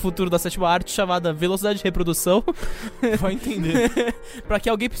perigosa pro futuro da sétima arte, chamada velocidade de reprodução. Vai entender. Pra que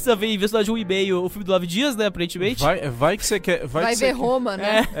alguém precisa ver em velocidade de 1,5 o filme do Love Dias, né, aparentemente. Vai que você quer... Vai que você ver Roma,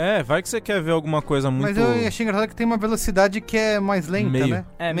 né? vai que você quer ver alguma coisa muito... Mas eu achei engraçado que tem uma velocidade que é mais lenta, Meio. né?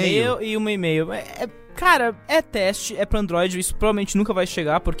 Meio e 1,5. Cara, é teste, é pra Android, isso provavelmente nunca vai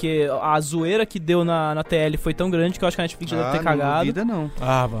chegar, porque a zoeira que deu na TL foi tão grande que eu acho que a Netflix já deve ter Não cagado. duvida, não.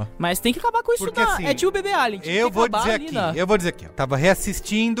 vá. Mas tem que acabar com isso. Porque, assim, é tipo o Bebê Alien. Eu vou dizer aqui, ó. Tava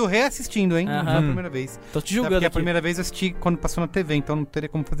reassistindo, hein? Não foi a primeira vez. Tô te Porque julgando a aqui. primeira vez eu assisti quando passou na TV, então não teria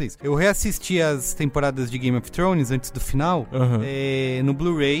como fazer isso. Eu reassisti as temporadas de Game of Thrones antes do final, no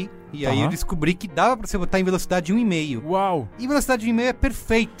Blu-ray. E aí eu descobri que dava pra você botar em velocidade 1,5. Uau! E velocidade 1,5 é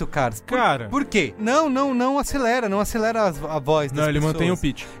perfeito, cara. Por quê? Não acelera a voz das Não, ele pessoas. mantém o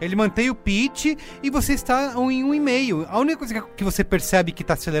pitch. Ele mantém o pitch e você está em 1,5. A única coisa que você percebe que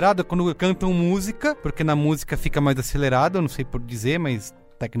tá acelerado é quando cantam música, porque na música fica mais acelerado, eu não sei por dizer, mas...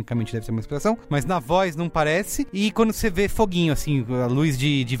 tecnicamente deve ser uma explicação, mas na voz não parece. E quando você vê foguinho, assim, a luz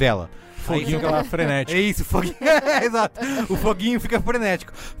de vela. Foguinho Aí fica frenético. É isso, foguinho. Exato. O foguinho fica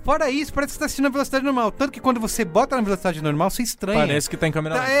frenético. Fora isso, parece que você tá assistindo na velocidade normal. Tanto que quando você bota na velocidade normal, você estranha. Parece que tá em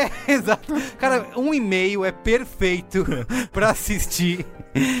câmera lenta. Exato. Cara, 1,5 é perfeito pra assistir.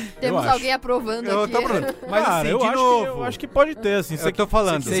 Temos alguém aprovando Eu aqui. tô aprovando. Mas Cara, assim, eu acho que pode ter, assim. Eu tô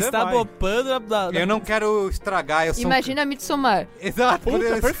falando. Você está bopando Eu não quero estragar. Imagina Midsommar. Exato.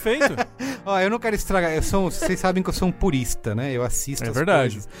 Puta, perfeito. Ó, eu não quero estragar. Vocês sabem que eu sou um purista, né? Eu assisto as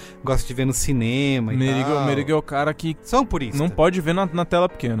verdade. coisas. Gosto de ver no cinema e tal. Merigo é o cara que Sou um purista. não pode ver na tela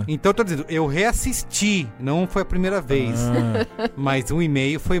pequena. Então eu tô dizendo, eu reassisti. Não foi a primeira vez. Mas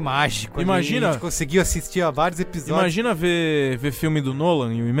 1,5 foi mágico. Imagina- A gente conseguiu assistir a vários episódios. Imagina ver filme do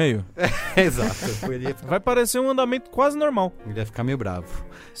Nolan em 1,5. Exato. Ele Vai parecer um andamento quase normal. ia ficar meio bravo.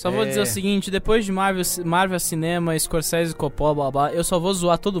 Só vou dizer o seguinte, depois de Marvel Cinema, Scorsese, Coppola, blá blá, eu só vou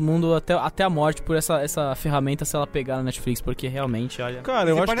zoar todo mundo até a morte por essa ferramenta se ela pegar na Netflix, porque realmente, olha... Cara,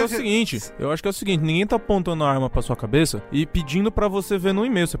 eu Você acho que é o pode- seguinte, ninguém tá apontando a arma pra sua cabeça e pedindo pra você ver no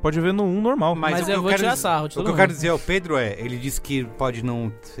 1,5. Você pode ver no 1 normal. Mas o que eu vou quero tirar dizer- sarro de O todo que eu mundo. quero dizer ao Pedro ele disse que pode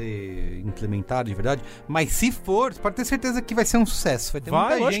não ser implementado de verdade, mas se for, você pode ter certeza que vai ser um sucesso. Vai ter Vai,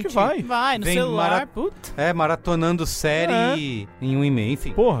 muita eu acho gente que vai. Vai, no vem celular, puta. maratonando série em 1,5,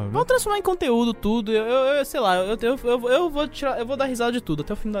 enfim. Porra, Vamos transformar em conteúdo tudo, eu sei lá, eu vou dar risada de tudo,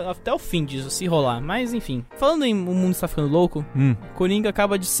 até o fim disso, se rolar. Mas enfim, falando em O Mundo Está Ficando Louco, Coringa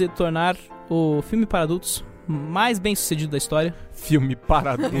acaba de se tornar o filme para adultos mais bem sucedido da história. filme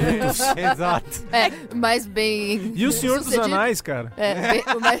para adultos. Exato. Mas bem... E o Senhor dos sucedido. Anéis, cara?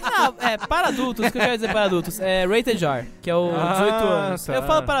 Para adultos, o que eu quero dizer para adultos? É Rated R, que é o 18 anos. tá. Eu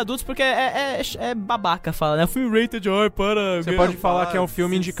falo para adultos porque é babaca, fala, né? Filme Rated R para... Você pode falar que é um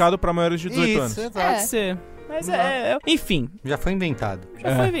filme indicado pra maiores de 18 anos. Isso, exato. Pode ser. Mas enfim, Já foi inventado.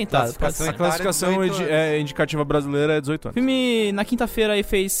 já foi inventado. Pode ser. A classificação 18 anos. indicativa brasileira é 18 O anos. filme, na quinta-feira, aí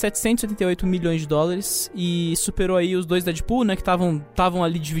fez 788 milhões de dólares e superou aí os dois Deadpool, né, que estavam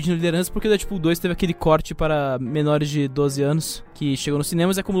ali dividindo liderança, porque o Deadpool 2 teve aquele corte para menores de 12 anos, que chegou nos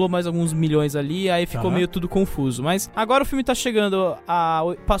cinemas e acumulou mais alguns milhões ali, aí ficou meio tudo confuso. Mas agora o filme tá chegando,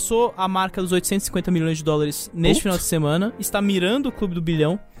 passou a marca dos 850 milhões de dólares neste final de semana, está mirando o Clube do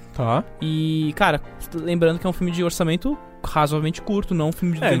Bilhão. Tá. E, cara, lembrando que é um filme de orçamento razoavelmente curto, não um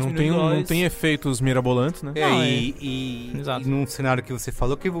filme de 2 não tem efeitos mirabolantes, né? E num cenário que você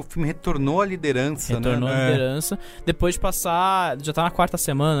falou que o filme retornou à liderança, Retornou à liderança. Depois de passar, já tá na 4ª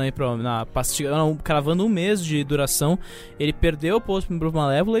semana aí, cravando um mês de duração, ele perdeu o posto pro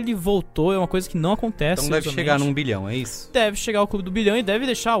Malévola, ele voltou, é uma coisa que não acontece. Então deve chegar num bilhão, é isso? Deve chegar ao clube do bilhão e deve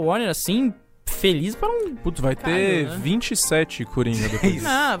deixar a Warner, assim, feliz para um... Putz, vai ter 27 Coringa depois.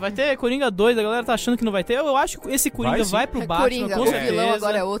 Não, vai ter Coringa 2, a galera tá achando que não vai ter. Eu acho que esse Coringa vai pro Batman, Coringa, com certeza. O vilão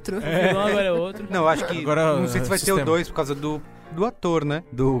agora é outro. O vilão agora é outro. Não, acho que... Agora, não sei se vai ter o 2 por causa do ator, né?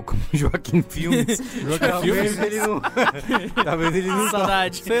 Do Joaquim Phoenix. Talvez ele não... Talvez ele não...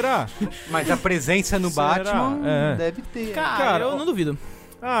 Saudade. Será? Mas a presença no Batman deve ter. Cara, eu não duvido.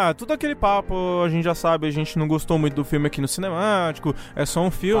 Tudo aquele papo, a gente já sabe, a gente não gostou muito do filme aqui no cinemático, é só um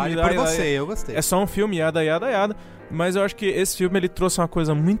filme. Vale por você, eu gostei. É só um filme, yada. Mas eu acho que esse filme, ele trouxe uma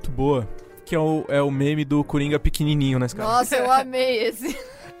coisa muito boa, que é o meme do Coringa pequenininho na escala. Nossa, eu amei esse.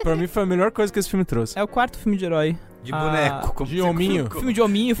 Pra mim foi a melhor coisa que esse filme trouxe. É o 4º filme de herói. De boneco. De hominho. Filme de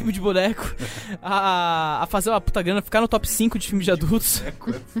hominho, filme de boneco. A fazer uma puta grana, ficar no top 5 de filmes de adultos.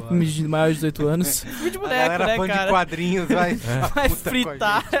 Filme de maiores de 18 anos. Filme de boneco, né, fã cara? De quadrinhos vai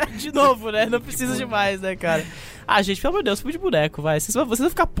fritar de novo, né? Não precisa demais, né, cara? Gente, pelo amor de Deus, filme de boneco, vai. Vocês vão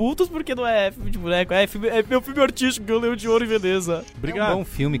ficar putos porque não é filme de boneco. É meu filme artístico que eu leio de Ouro em Veneza. Obrigado. É um bom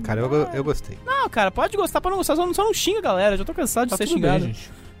filme, cara. Eu gostei. Não, cara, pode gostar pra não gostar, só não xinga a galera. Já tô cansado de ser xingado. Bem, gente.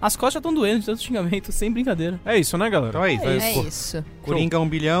 As costas já estão doendo de tanto xingamento, sem brincadeira. É isso, né, galera? Então é isso. Coringa 1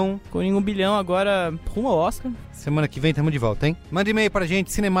 bilhão. Coringa 1 bilhão, agora rumo ao Oscar. Semana que vem tamo de volta, hein? Manda e-mail pra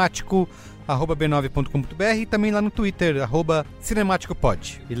gente, cinemático@b9.com.br e também lá no Twitter,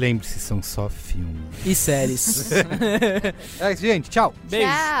 @cinemáticopod. E lembre-se, são só filmes. E séries. É isso, gente. Tchau. Beijo.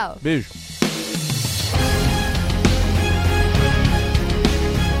 Tchau. Beijo.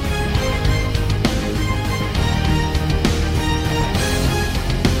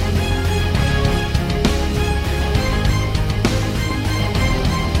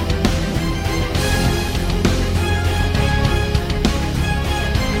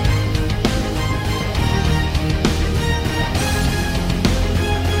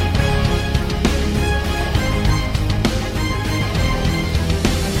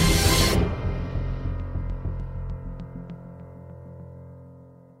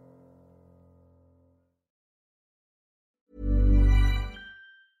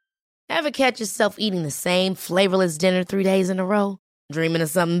 Ever catch yourself eating the same flavorless dinner 3 days in a row? Dreaming of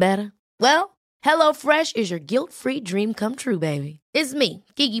something better? Well, HelloFresh is your guilt-free dream come true, baby. It's me,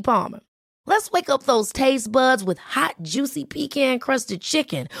 Keke Palmer. Let's wake up those taste buds with hot, juicy pecan-crusted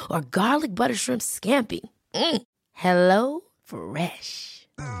chicken or garlic butter shrimp scampi. Hello Fresh.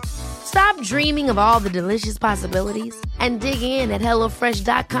 Stop dreaming of all the delicious possibilities and dig in at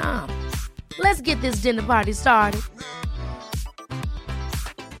HelloFresh.com. Let's get this dinner party started.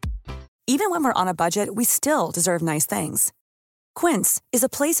 Even when we're on a budget, we still deserve nice things. Quince is a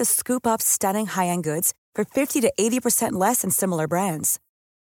place to scoop up stunning high-end goods for 50 to 80% less than similar brands.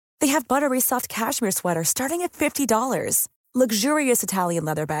 They have buttery soft cashmere sweaters starting at $50, luxurious Italian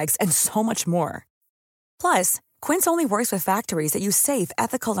leather bags, and so much more. Plus, Quince only works with factories that use safe,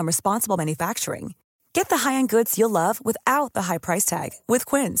 ethical, and responsible manufacturing. Get the high-end goods you'll love without the high price tag with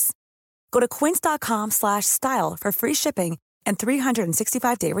Quince. Go to quince.com/style for free shipping and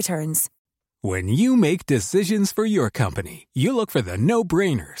 365-day returns. When you make decisions for your company, you look for the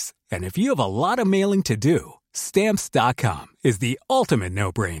no-brainers. And if you have a lot of mailing to do, Stamps.com is the ultimate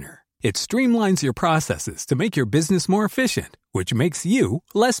no-brainer. It streamlines your processes to make your business more efficient, which makes you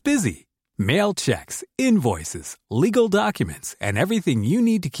less busy. Mail checks, invoices, legal documents, and everything you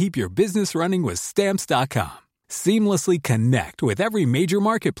need to keep your business running with Stamps.com. Seamlessly connect with every major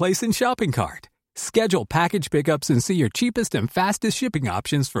marketplace and shopping cart. Schedule package pickups and see your cheapest and fastest shipping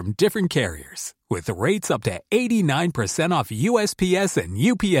options from different carriers. With rates up to 89% off USPS and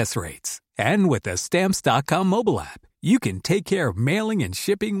UPS rates. And with the Stamps.com mobile app, you can take care of mailing and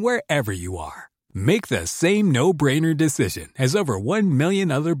shipping wherever you are. Make the same no-brainer decision as over 1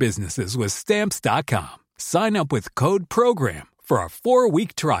 million other businesses with Stamps.com. Sign up with code PROGRAM for a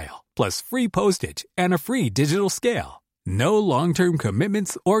 4-week trial, plus free postage and a free digital scale. No long-term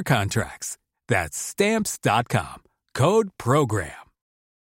commitments or contracts. That's Stamps.com. Code PROGRAM.